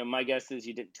 Well, my guess is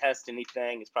you didn't test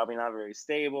anything. It's probably not very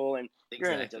stable, and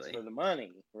you're in it just for the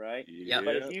money, right? Yeah.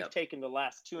 But if you've taken the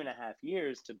last 2.5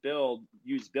 years to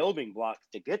use building blocks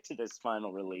to get to this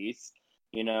final release,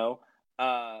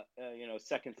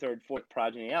 second, third, fourth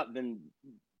progeny out, then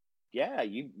yeah,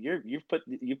 you've put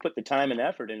the time and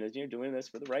effort in, as you're doing this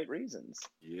for the right reasons.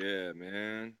 Yeah,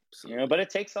 man. But it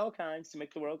takes all kinds to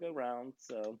make the world go round.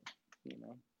 So,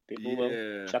 people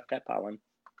will chuck that pollen.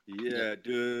 Yeah,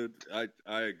 dude.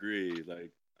 I agree.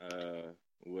 Like,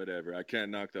 whatever. I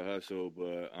can't knock the hustle,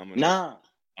 but I'm gonna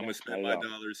spend my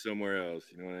dollars somewhere else.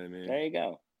 You know what I mean? There you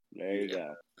go. There you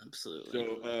go. Absolutely.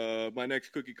 So, my next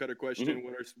cookie cutter question: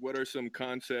 What are some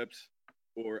concepts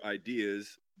or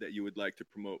ideas that you would like to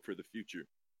promote for the future?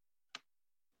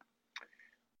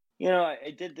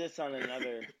 I did this on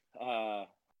another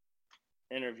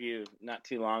interview not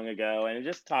too long ago, and it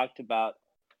just talked about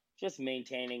just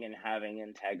maintaining and having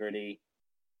integrity.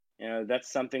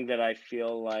 That's something that I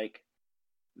feel like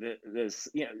this.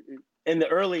 In the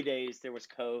early days there was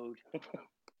code.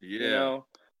 Yeah.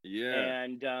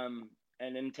 And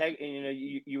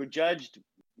you were judged.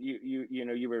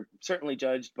 You were certainly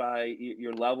judged by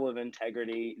your level of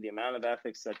integrity, the amount of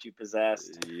ethics that you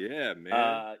possessed. Yeah,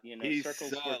 man. He's circles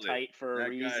solid. were tight for a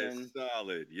reason. Guy is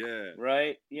solid, yeah.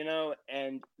 Right,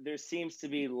 and there seems to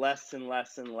be less and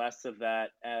less and less of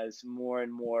that as more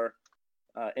and more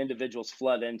individuals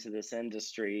flood into this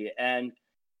industry, and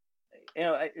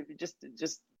just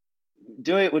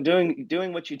doing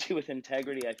what you do with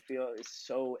integrity, I feel, is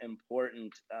so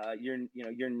important. You're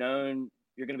known.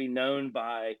 You're going to be known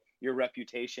by your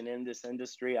reputation in this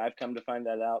industry. I've come to find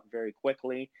that out very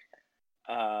quickly.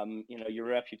 Your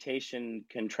reputation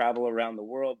can travel around the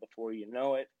world before you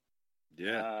know it.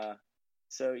 Yeah.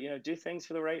 So do things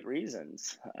for the right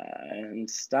reasons, and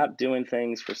stop doing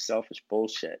things for selfish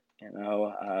bullshit.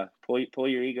 Pull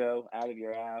your ego out of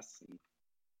your ass and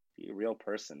be a real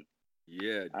person.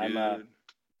 Yeah, dude. I'm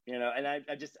and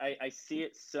I see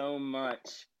it so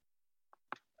much,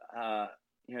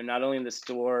 not only in the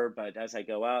store, but as I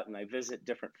go out and I visit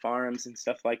different farms and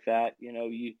stuff like that,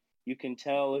 you can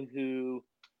tell who,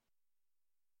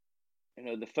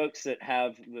 the folks that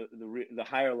have the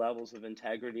higher levels of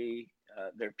integrity,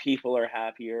 their people are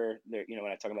happier.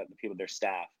 When I talk about the people, their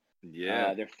staff,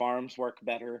 Yeah. Their farms work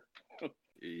better.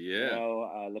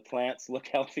 Yeah. The plants look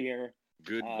healthier.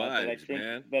 Good But I vibes, think,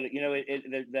 man. but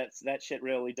that shit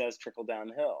really does trickle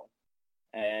downhill.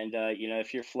 And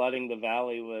if you're flooding the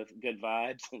valley with good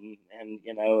vibes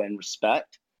and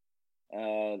respect,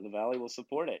 the valley will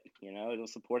support it. It'll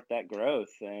support that growth.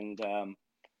 And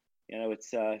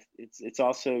it's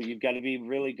also, you've got to be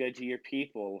really good to your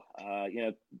people.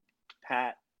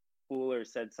 Pat Pooler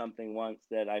said something once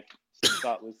that I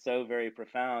thought was so very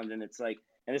profound, and it's like,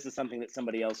 and this is something that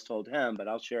somebody else told him, but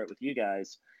I'll share it with you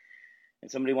guys. And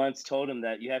somebody once told him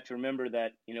that you have to remember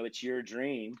that it's your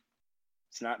dream.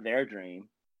 It's not their dream.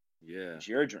 Yeah. It's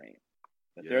your dream.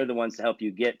 But they're the ones to help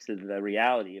you get to the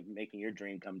reality of making your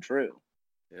dream come true.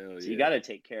 Hell So yeah. you got to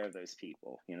take care of those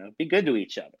people. Be good to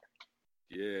each other.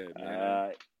 Yeah,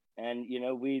 man. And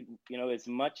we as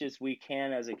much as we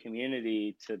can as a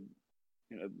community to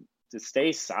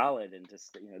stay solid, and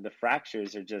the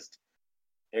fractures are just,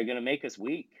 they're going to make us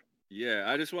weak. Yeah,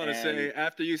 I just want to say,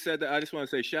 after you said that, I just want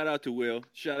to say shout out to Will,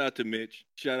 shout out to Mitch,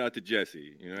 shout out to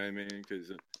Jesse. You know what I mean?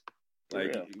 Because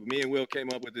me and Will came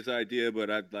up with this idea, but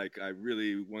I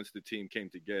really, once the team came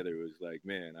together, it was like,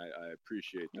 man, I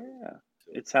appreciate that. Yeah.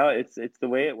 So, it's the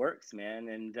way it works, man.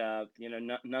 And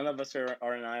none of us are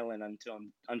an island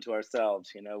unto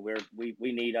ourselves. We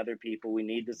need other people. We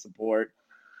need the support.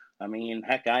 I mean,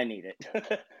 heck, I need it.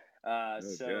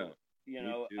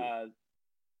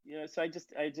 So I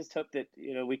just hope that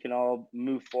we can all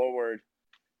move forward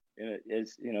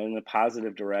in a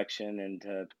positive direction, and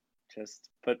to just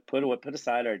put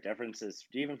aside our differences,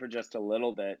 even for just a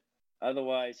little bit.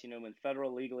 Otherwise, when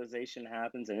federal legalization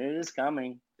happens, and it is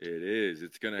coming. It is.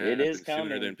 It's going to happen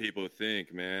sooner than people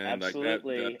think, man.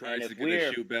 Absolutely. Like that price is going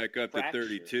to shoot back up to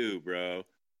 32, bro.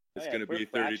 It's going to be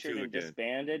 32 again.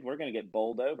 Disbanded, we're going to get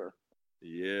bowled over.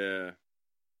 Yeah.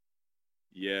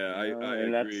 Yeah, I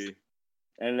agree.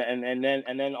 And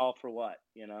then all for what,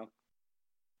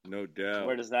 No doubt.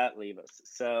 Where does that leave us?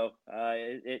 So,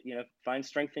 find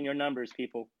strength in your numbers,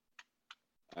 people.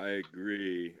 I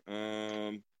agree.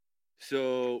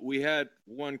 So we had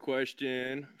one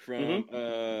question from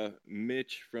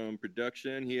Mitch from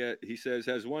production. He says,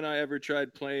 has One Eye ever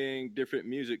tried playing different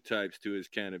music types to his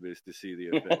cannabis to see the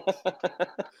effects?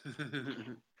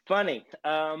 Funny.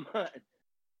 No.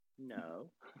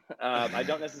 I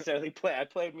don't necessarily play. I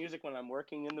play music when I'm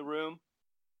working in the room,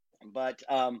 but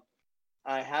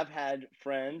I have had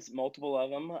friends, multiple of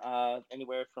them,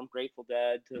 anywhere from Grateful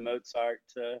Dead to Mozart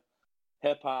to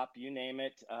hip hop, you name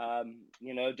it.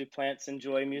 Do plants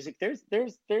enjoy music? There's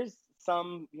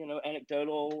some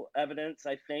anecdotal evidence,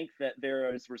 I think, that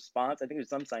there is response. I think there's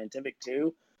some scientific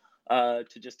too, to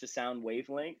sound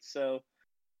wavelength. So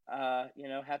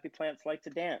happy plants like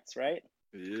to dance, right?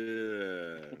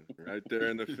 Yeah, right there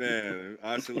in the fan,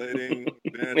 dancing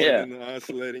in the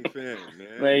oscillating fan,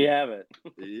 man. There you have it.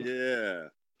 Yeah.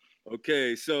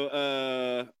 Okay, so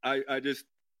I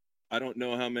don't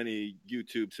know how many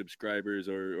YouTube subscribers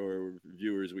or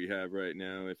viewers we have right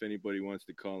now. If anybody wants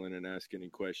to call in and ask any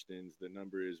questions, the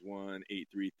number is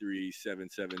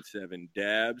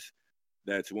 1-833-777-DABS.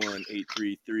 That's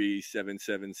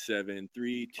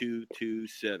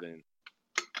 1-833-777-3227.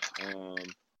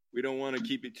 We don't want to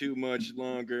keep it too much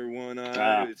longer, One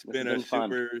Eye. It's been a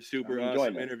super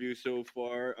awesome interview so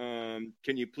far.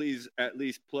 Can you please at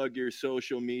least plug your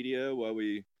social media while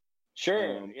we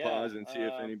pause and see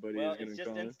if anybody is going to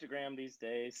call in? It's just Instagram these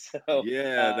days. So,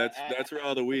 that's where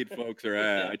all the weed folks are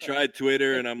at. I tried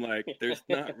Twitter, and I'm like, there's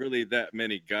not really that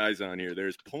many guys on here.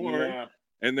 There's porn. Yeah.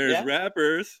 And there's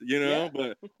rappers,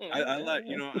 but I like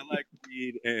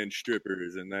weed and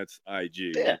strippers, and that's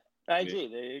IG. Yeah. IG,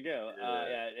 there you go.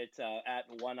 It's at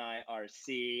One Eye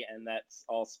RC, and that's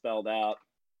all spelled out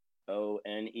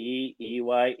ONEEYERC.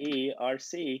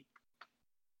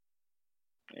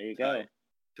 There you go.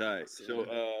 Tight. So,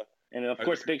 and of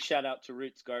course, big shout out to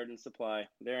Roots Garden Supply,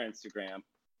 their Instagram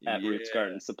at Roots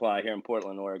Garden Supply here in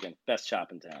Portland, Oregon. Best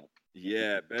shop in town.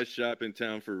 Yeah, best shop in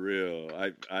town for real.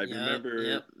 I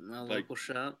remember, my local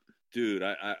shop. Dude,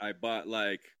 I bought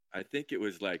I think it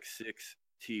was 6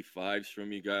 T5s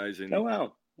from you guys, and oh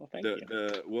wow, well thank you.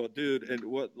 Dude, and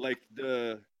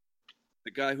the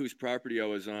guy whose property I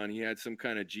was on, he had some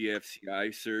kind of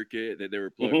GFCI circuit that they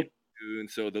were plugging into, and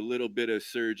so the little bit of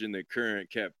surge in the current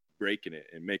kept breaking it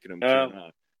and making them turn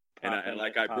off. And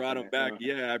I brought him back.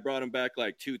 Yeah, I brought him back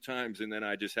like 2 times, and then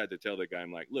I just had to tell the guy,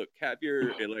 I'm like, look, have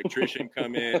your electrician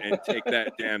come in and take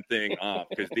that damn thing off,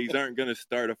 because these aren't gonna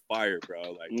start a fire, bro.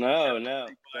 Like, no,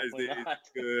 definitely not.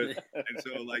 Good. And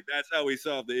so like that's how we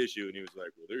solved the issue. And he was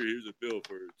like, well, here's a bill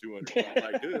for $200.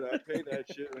 I'm like, dude, I paid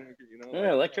that shit. You know,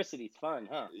 like, electricity's fun,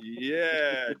 huh?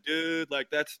 Yeah, dude. Like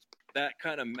that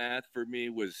kind of math for me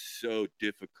was so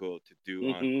difficult to do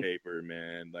on paper,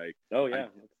 man. Like, oh yeah,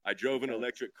 I drove an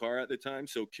electric car at the time,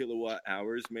 so kilowatt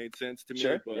hours made sense to me.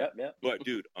 Sure. But, yep. But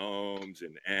dude, ohms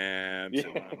and amps,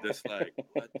 and I'm just like,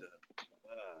 what the fuck?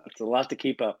 It's a lot to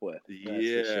keep up with.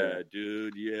 Yeah, sure.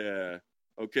 Dude. Yeah.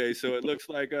 Okay, so it looks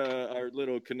like our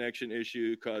little connection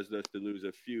issue caused us to lose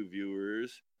a few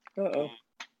viewers. Uh-oh.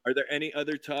 Are there any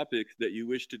other topics that you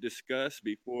wish to discuss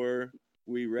before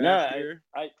we wrap here?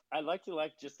 I'd like to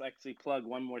just actually plug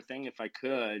one more thing if I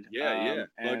could. Yeah.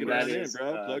 Plug it on in,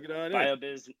 bro. Plug it on in.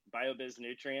 BioBiz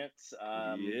Nutrients.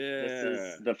 Yeah. This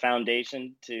is the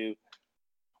foundation to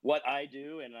what I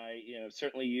do, and I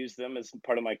certainly use them as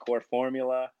part of my core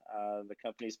formula. The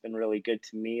company's been really good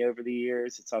to me over the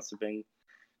years. It's also been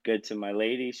good to my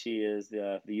lady. She is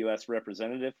the U.S.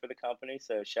 representative for the company,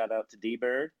 so shout out to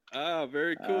D-Bird. Oh,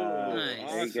 very cool. Nice.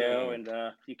 Awesome. There you go. And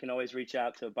you can always reach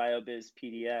out to BioBiz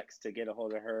PDX to get a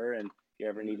hold of her, and if you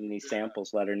ever need any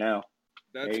samples, let her know.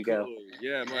 That's there you cool. go.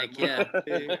 Yeah, my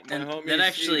homie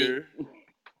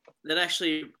that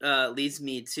actually leads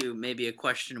me to maybe a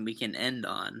question we can end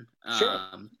on. Sure.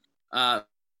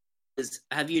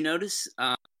 Have you noticed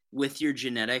with your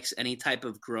genetics any type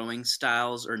of growing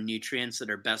styles or nutrients that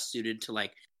are best suited to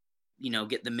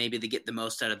get the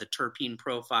most out of the terpene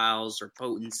profiles or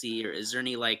potency, or is there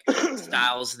any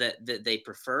styles that they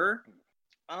prefer?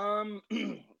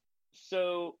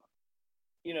 So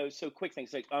quick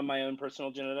things like on my own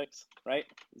personal genetics, right?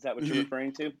 Is that what you're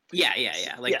referring to? Yeah.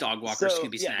 Like Dog Walker,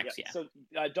 Scooby Snacks. Yeah. So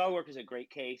Dog Walker is a great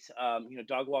case.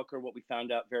 Dog Walker, what we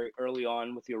found out very early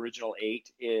on with the original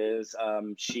 8 is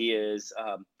she is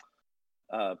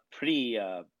pretty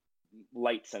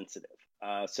light sensitive.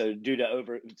 So due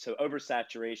to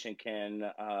oversaturation can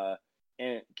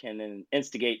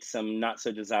instigate some not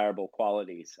so desirable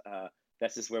qualities.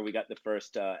 This is where we got the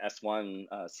first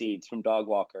S1 seeds from Dog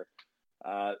Walker.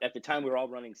 At the time, we were all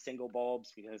running single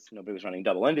bulbs because nobody was running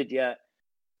double-ended yet.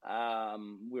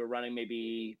 We were running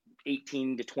maybe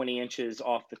 18 to 20 inches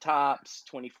off the tops,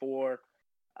 24.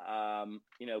 A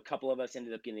couple of us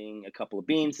ended up getting a couple of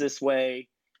beans this way.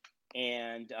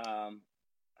 And I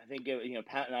think,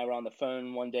 Pat and I were on the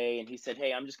phone one day, and he said,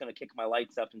 hey, I'm just going to kick my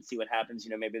lights up and see what happens.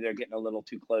 Maybe they're getting a little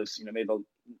too close. Maybe the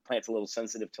plant's a little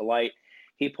sensitive to light.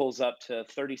 He pulls up to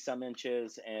 30-some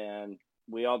inches, and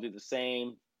we all do the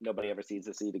same. Nobody ever sees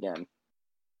the seed again.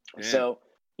 Yeah. So,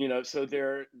 so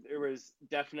there was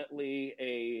definitely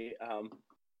a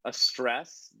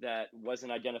stress that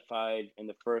wasn't identified in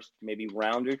the first maybe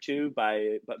round or two,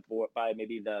 but by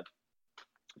maybe the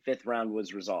 5th round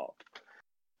was resolved.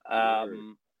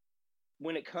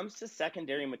 When it comes to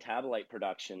secondary metabolite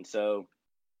production, so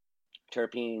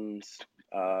terpenes,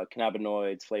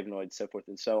 cannabinoids, flavonoids, so forth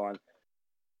and so on,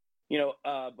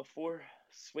 before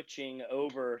switching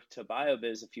over to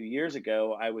BioBiz a few years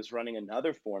ago, I was running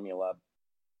another formula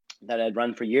that I'd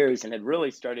run for years and had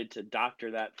really started to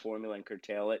doctor that formula and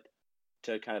curtail it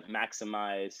to kind of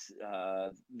maximize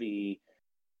the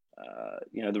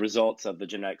results of the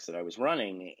genetics that I was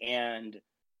running. And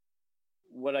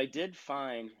what I did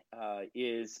find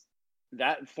is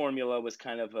that formula was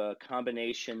kind of a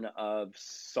combination of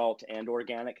salt and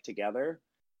organic together.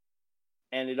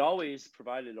 And it always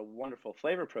provided a wonderful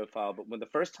flavor profile. But when the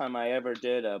first time I ever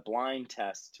did a blind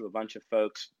test to a bunch of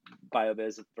folks,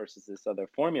 BioBiz versus this other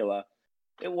formula,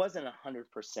 it wasn't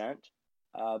 100%,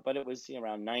 but it was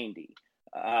around 90.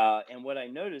 And what I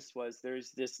noticed was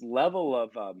there's this level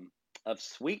of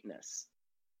sweetness,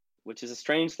 which is a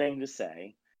strange thing to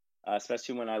say,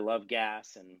 especially when I love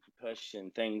gas and push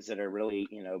and things that are really,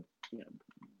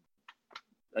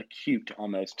 acute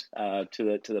almost to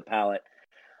the palate.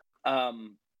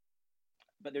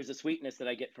 But there's a sweetness that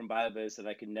I get from BioBiz that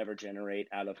I could never generate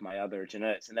out of my other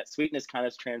genetics. And that sweetness kind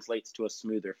of translates to a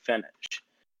smoother finish.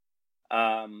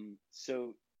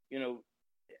 So,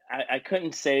 I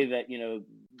couldn't say that,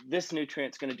 this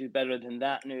nutrient's going to do better than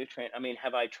that nutrient. I mean,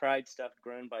 have I tried stuff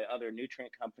grown by other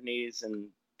nutrient companies and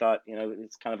thought,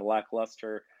 it's kind of a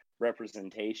lackluster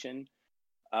representation?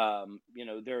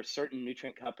 There are certain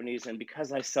nutrient companies, and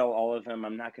because I sell all of them,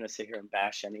 I'm not going to sit here and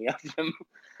bash any of them.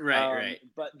 Right.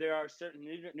 But there are certain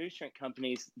nutrient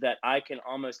companies that I can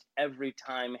almost every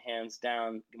time, hands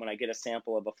down, when I get a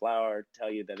sample of a flower, tell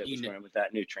you that it was grown with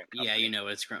that nutrient company. Yeah, you know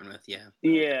what it's grown with. Yeah.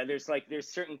 Yeah, there's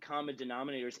certain common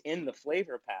denominators in the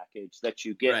flavor package that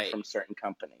you get from certain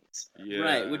companies. Yeah,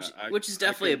 right, which is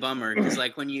definitely a bummer, because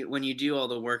like when you do all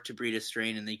the work to breed a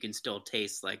strain and you can still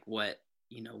taste like what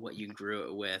you grew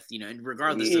it with, and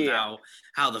regardless of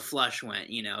how the flush went,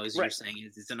 as you're saying,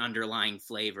 it's an underlying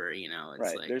flavor,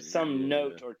 it's like there's some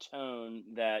note or tone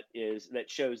that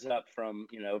shows up from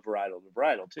varietal to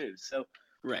varietal too. So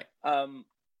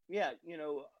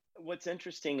what's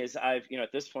interesting is I've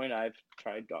at this point I've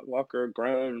tried Dog Walker,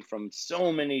 grown from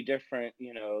so many different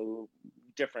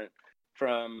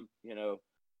from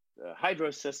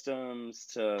hydro systems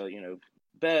to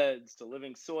beds to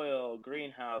living soil,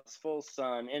 greenhouse, full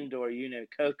sun, indoor unit,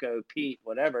 cocoa, peat,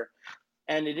 whatever.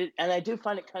 And I do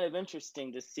find it kind of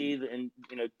interesting to see and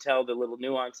tell the little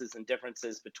nuances and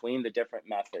differences between the different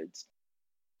methods.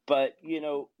 But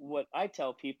what I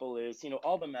tell people is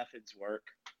all the methods work.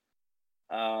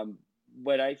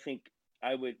 What I think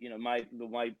I would my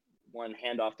one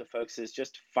handoff to folks is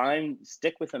just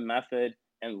stick with a method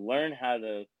and learn how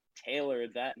to tailor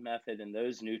that method and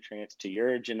those nutrients to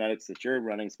your genetics that you're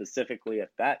running specifically at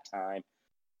that time,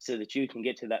 so that you can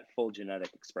get to that full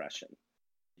genetic expression.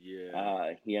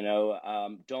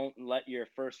 Don't let your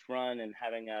first run and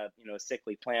having a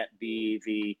sickly plant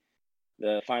be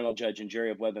the final judge and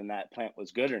jury of whether that plant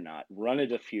was good or not. Run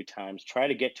it a few times. Try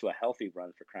to get to a healthy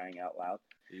run, for crying out loud.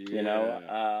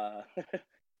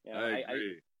 I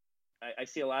agree. I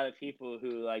see a lot of people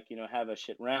who have a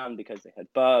shit round because they had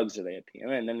bugs or they had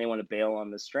PMN, and then they want to bail on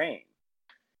the strain.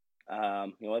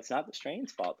 It's not the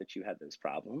strain's fault that you had those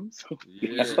problems.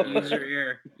 User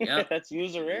error. Yeah, that's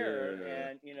user error.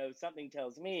 And something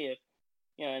tells me if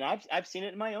and I've seen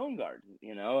it in my own garden.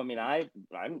 I mean, I've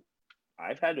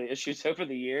had issues over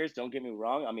the years. Don't get me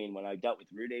wrong. I mean, when I dealt with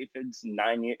root aphids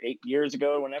 8 years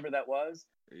ago, or whenever that was,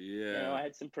 I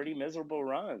had some pretty miserable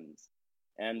runs.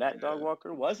 And that Dog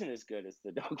Walker wasn't as good as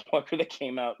the Dog Walker that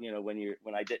came out,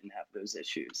 when I didn't have those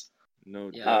issues.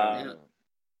 No doubt.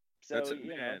 So that's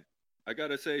man. I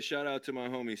gotta say, shout out to my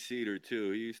homie Cedar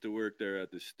too. He used to work there at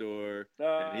the store.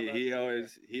 And he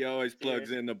always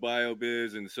plugs in the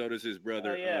BioBiz, and so does his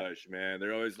brother Ush. Man,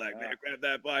 they're always like, man, grab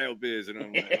that BioBiz, and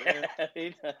I'm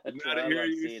like, not to hear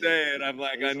you say it. I'm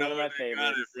like, He's I know where they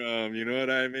got it from. You know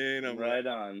what I mean? I'm right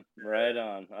on.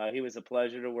 He was a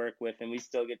pleasure to work with, and we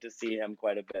still get to see him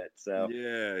quite a bit. So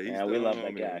we love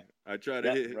that guy. I try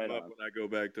to hit him up when I go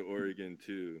back to Oregon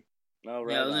too. Oh,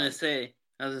 right. I was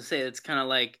gonna say it's kind of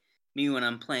like me when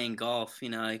I'm playing golf.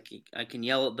 I can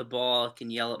yell at the ball, I can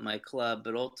yell at my club,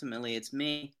 but ultimately it's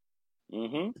me.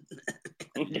 Mm-hmm.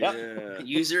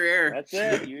 User error. That's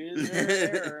it.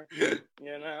 User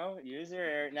error. User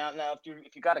error. Now,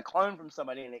 if you got a clone from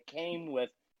somebody and it came with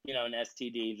an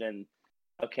STD, then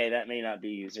okay, that may not be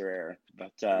user error.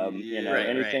 But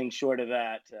anything short of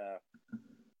that,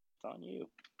 it's on you.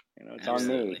 It's on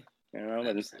me.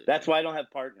 And that's why I don't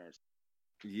have partners.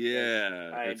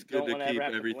 It's good to keep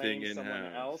everything in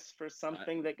someone else for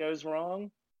something that goes wrong.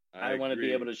 I want to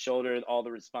be able to shoulder all the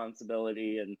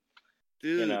responsibility and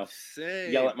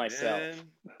yell at myself.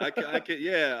 I can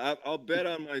I'll bet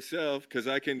on myself because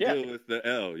I can deal with the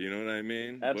L. You know what I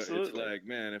mean? Absolutely. But it's like,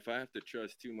 man, if I have to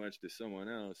trust too much to someone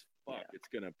else, it's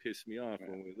gonna piss me off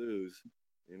when we lose.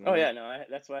 Oh yeah, no,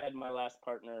 that's why I had my last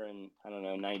partner in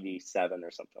 97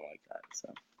 or something like that. So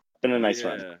it's been a nice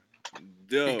run.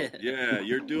 Dope.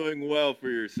 You're doing well for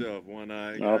yourself, One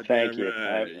Eye. Oh, thank you.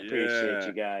 I appreciate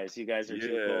you guys. You guys are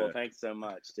too cool. Thanks so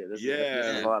much, dude. This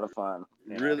is a lot of fun.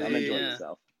 Really, I'm enjoying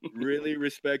myself. Really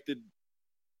respected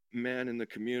man in the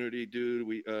community, dude.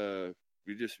 We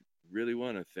just really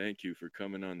want to thank you for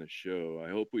coming on the show. I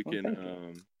hope we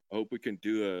can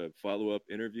do a follow-up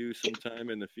interview sometime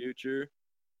in the future.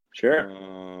 Sure.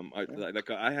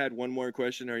 I had one more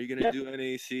question. Are you going to do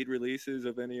any seed releases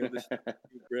of any of the stuff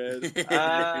you bred?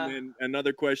 And then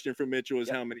another question from Mitchell is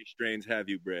how many strains have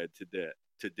you bred to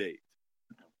date?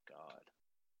 Oh God.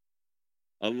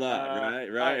 A lot, right?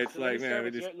 Right. It's so like,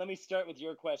 let me start with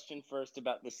your question first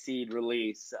about the seed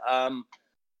release.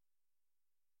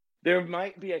 There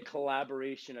might be a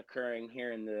collaboration occurring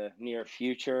here in the near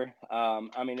future.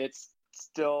 I mean, it's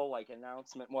still like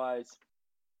announcement-wise.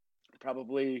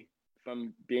 Probably, if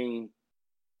I'm being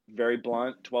very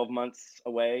blunt, 12 months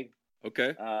away.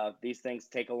 Okay. These things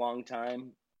take a long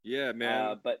time. Yeah,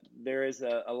 man. But there is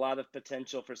a lot of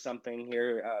potential for something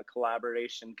here,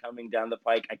 collaboration coming down the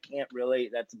pike. I can't really,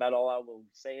 that's about all I will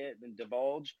say it and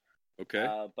divulge. Okay.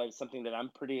 But it's something that I'm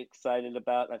pretty excited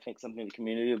about. I think something the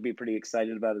community will be pretty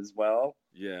excited about as well.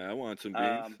 Yeah, I want some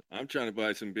beans. I'm trying to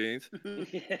buy some beans.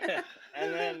 Yeah.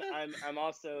 And then I'm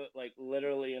also like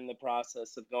literally in the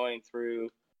process of going through.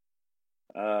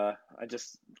 I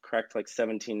just cracked like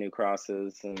 17 new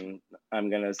crosses, and I'm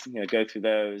gonna go through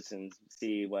those and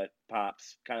see what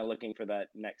pops. Kind of looking for that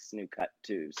next new cut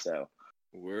too. So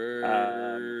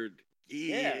word.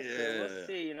 Yeah. So we'll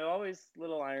see. Always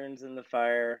little irons in the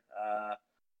fire.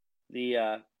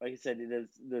 Like I said,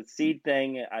 the seed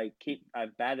thing.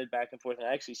 I've batted back and forth.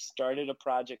 I actually started a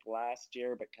project last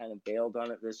year, but kind of bailed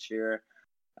on it this year.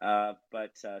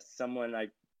 But someone I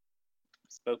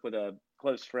spoke with a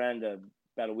close friend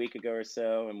about a week ago or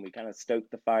so, and we kind of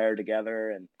stoked the fire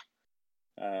together,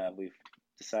 and we've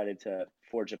decided to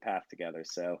forge a path together.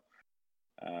 So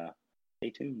stay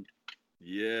tuned.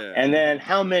 Yeah. And then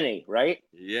how many, right?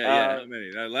 Yeah. How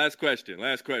many? Last question.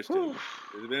 Whew.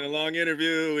 It's been a long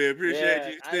interview. We appreciate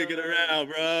you sticking around,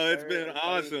 bro. It's been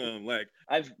awesome.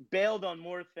 I've bailed on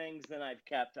more things than I've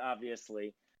kept,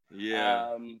 obviously.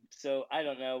 Yeah. So I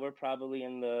don't know. We're probably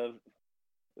in the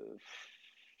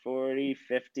 40,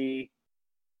 50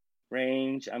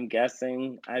 range, I'm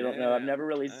guessing. I don't know. I've never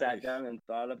really sat down and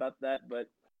thought about that, but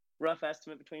rough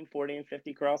estimate between 40 and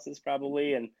 50 crosses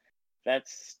probably. And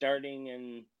that's starting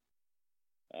in,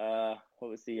 what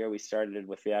was the year we started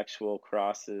with the actual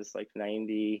crosses? Like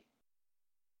 98,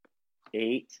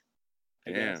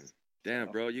 I guess.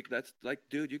 Damn, bro. That's like,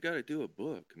 dude, you got to do a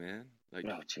book, man. Like,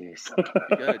 oh, jeez.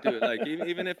 You got to do it. Like,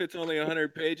 even if it's only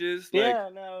 100 pages, like, yeah,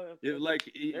 no.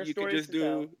 You could just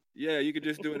do, you could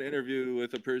just do an interview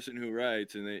with a person who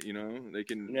writes, and they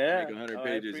can make 100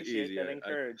 pages I appreciate easy. that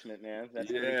encouragement, man.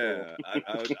 That's really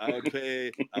cool. I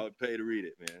would pay to read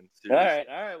it, man. Seriously.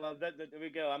 All right. Well, there we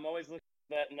go. I'm always looking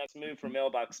for that next move for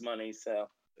mailbox money. So.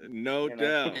 No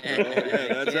doubt, bro.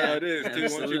 Yeah, that's how it is too.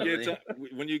 Absolutely.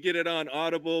 When you get it on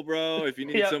Audible, bro, if you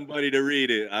need somebody to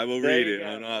read it, I will read it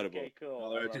on Audible. Okay,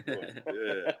 cool.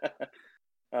 Yeah.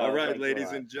 All right,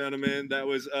 ladies and gentlemen, that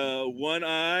was One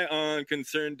Eye on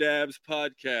Concerned Dabs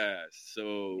podcast.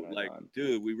 So,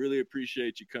 dude, we really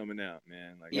appreciate you coming out,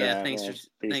 man. Thanks for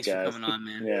coming on,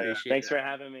 man. Yeah. Thanks for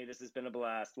having me. This has been a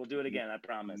blast. We'll do it again, I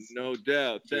promise. No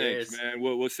doubt. Cheers. Thanks, man.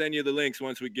 We'll send you the links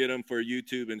once we get them for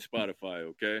YouTube and Spotify,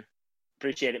 okay?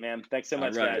 Appreciate it, man. Thanks so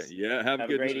much, guys. Yeah, have a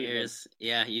good great evening. Cheers.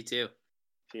 Yeah, you too.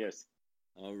 Cheers.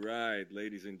 All right,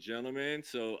 ladies and gentlemen.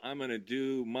 So I'm going to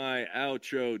do my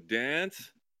outro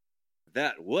dance.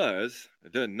 That was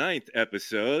the 9th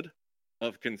episode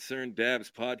of Concerned Dabs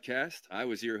podcast. I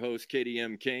was your host,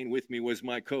 KDM Kane. With me was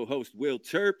my co-host, Will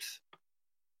Terps.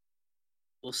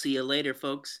 We'll see you later,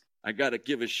 folks. I got to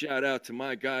give a shout out to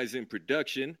my guys in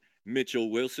production,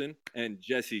 Mitchell Wilson and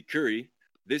Jesse Curry.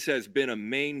 This has been a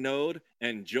Main Node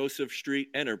and Joseph Street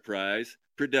Enterprise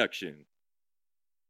production.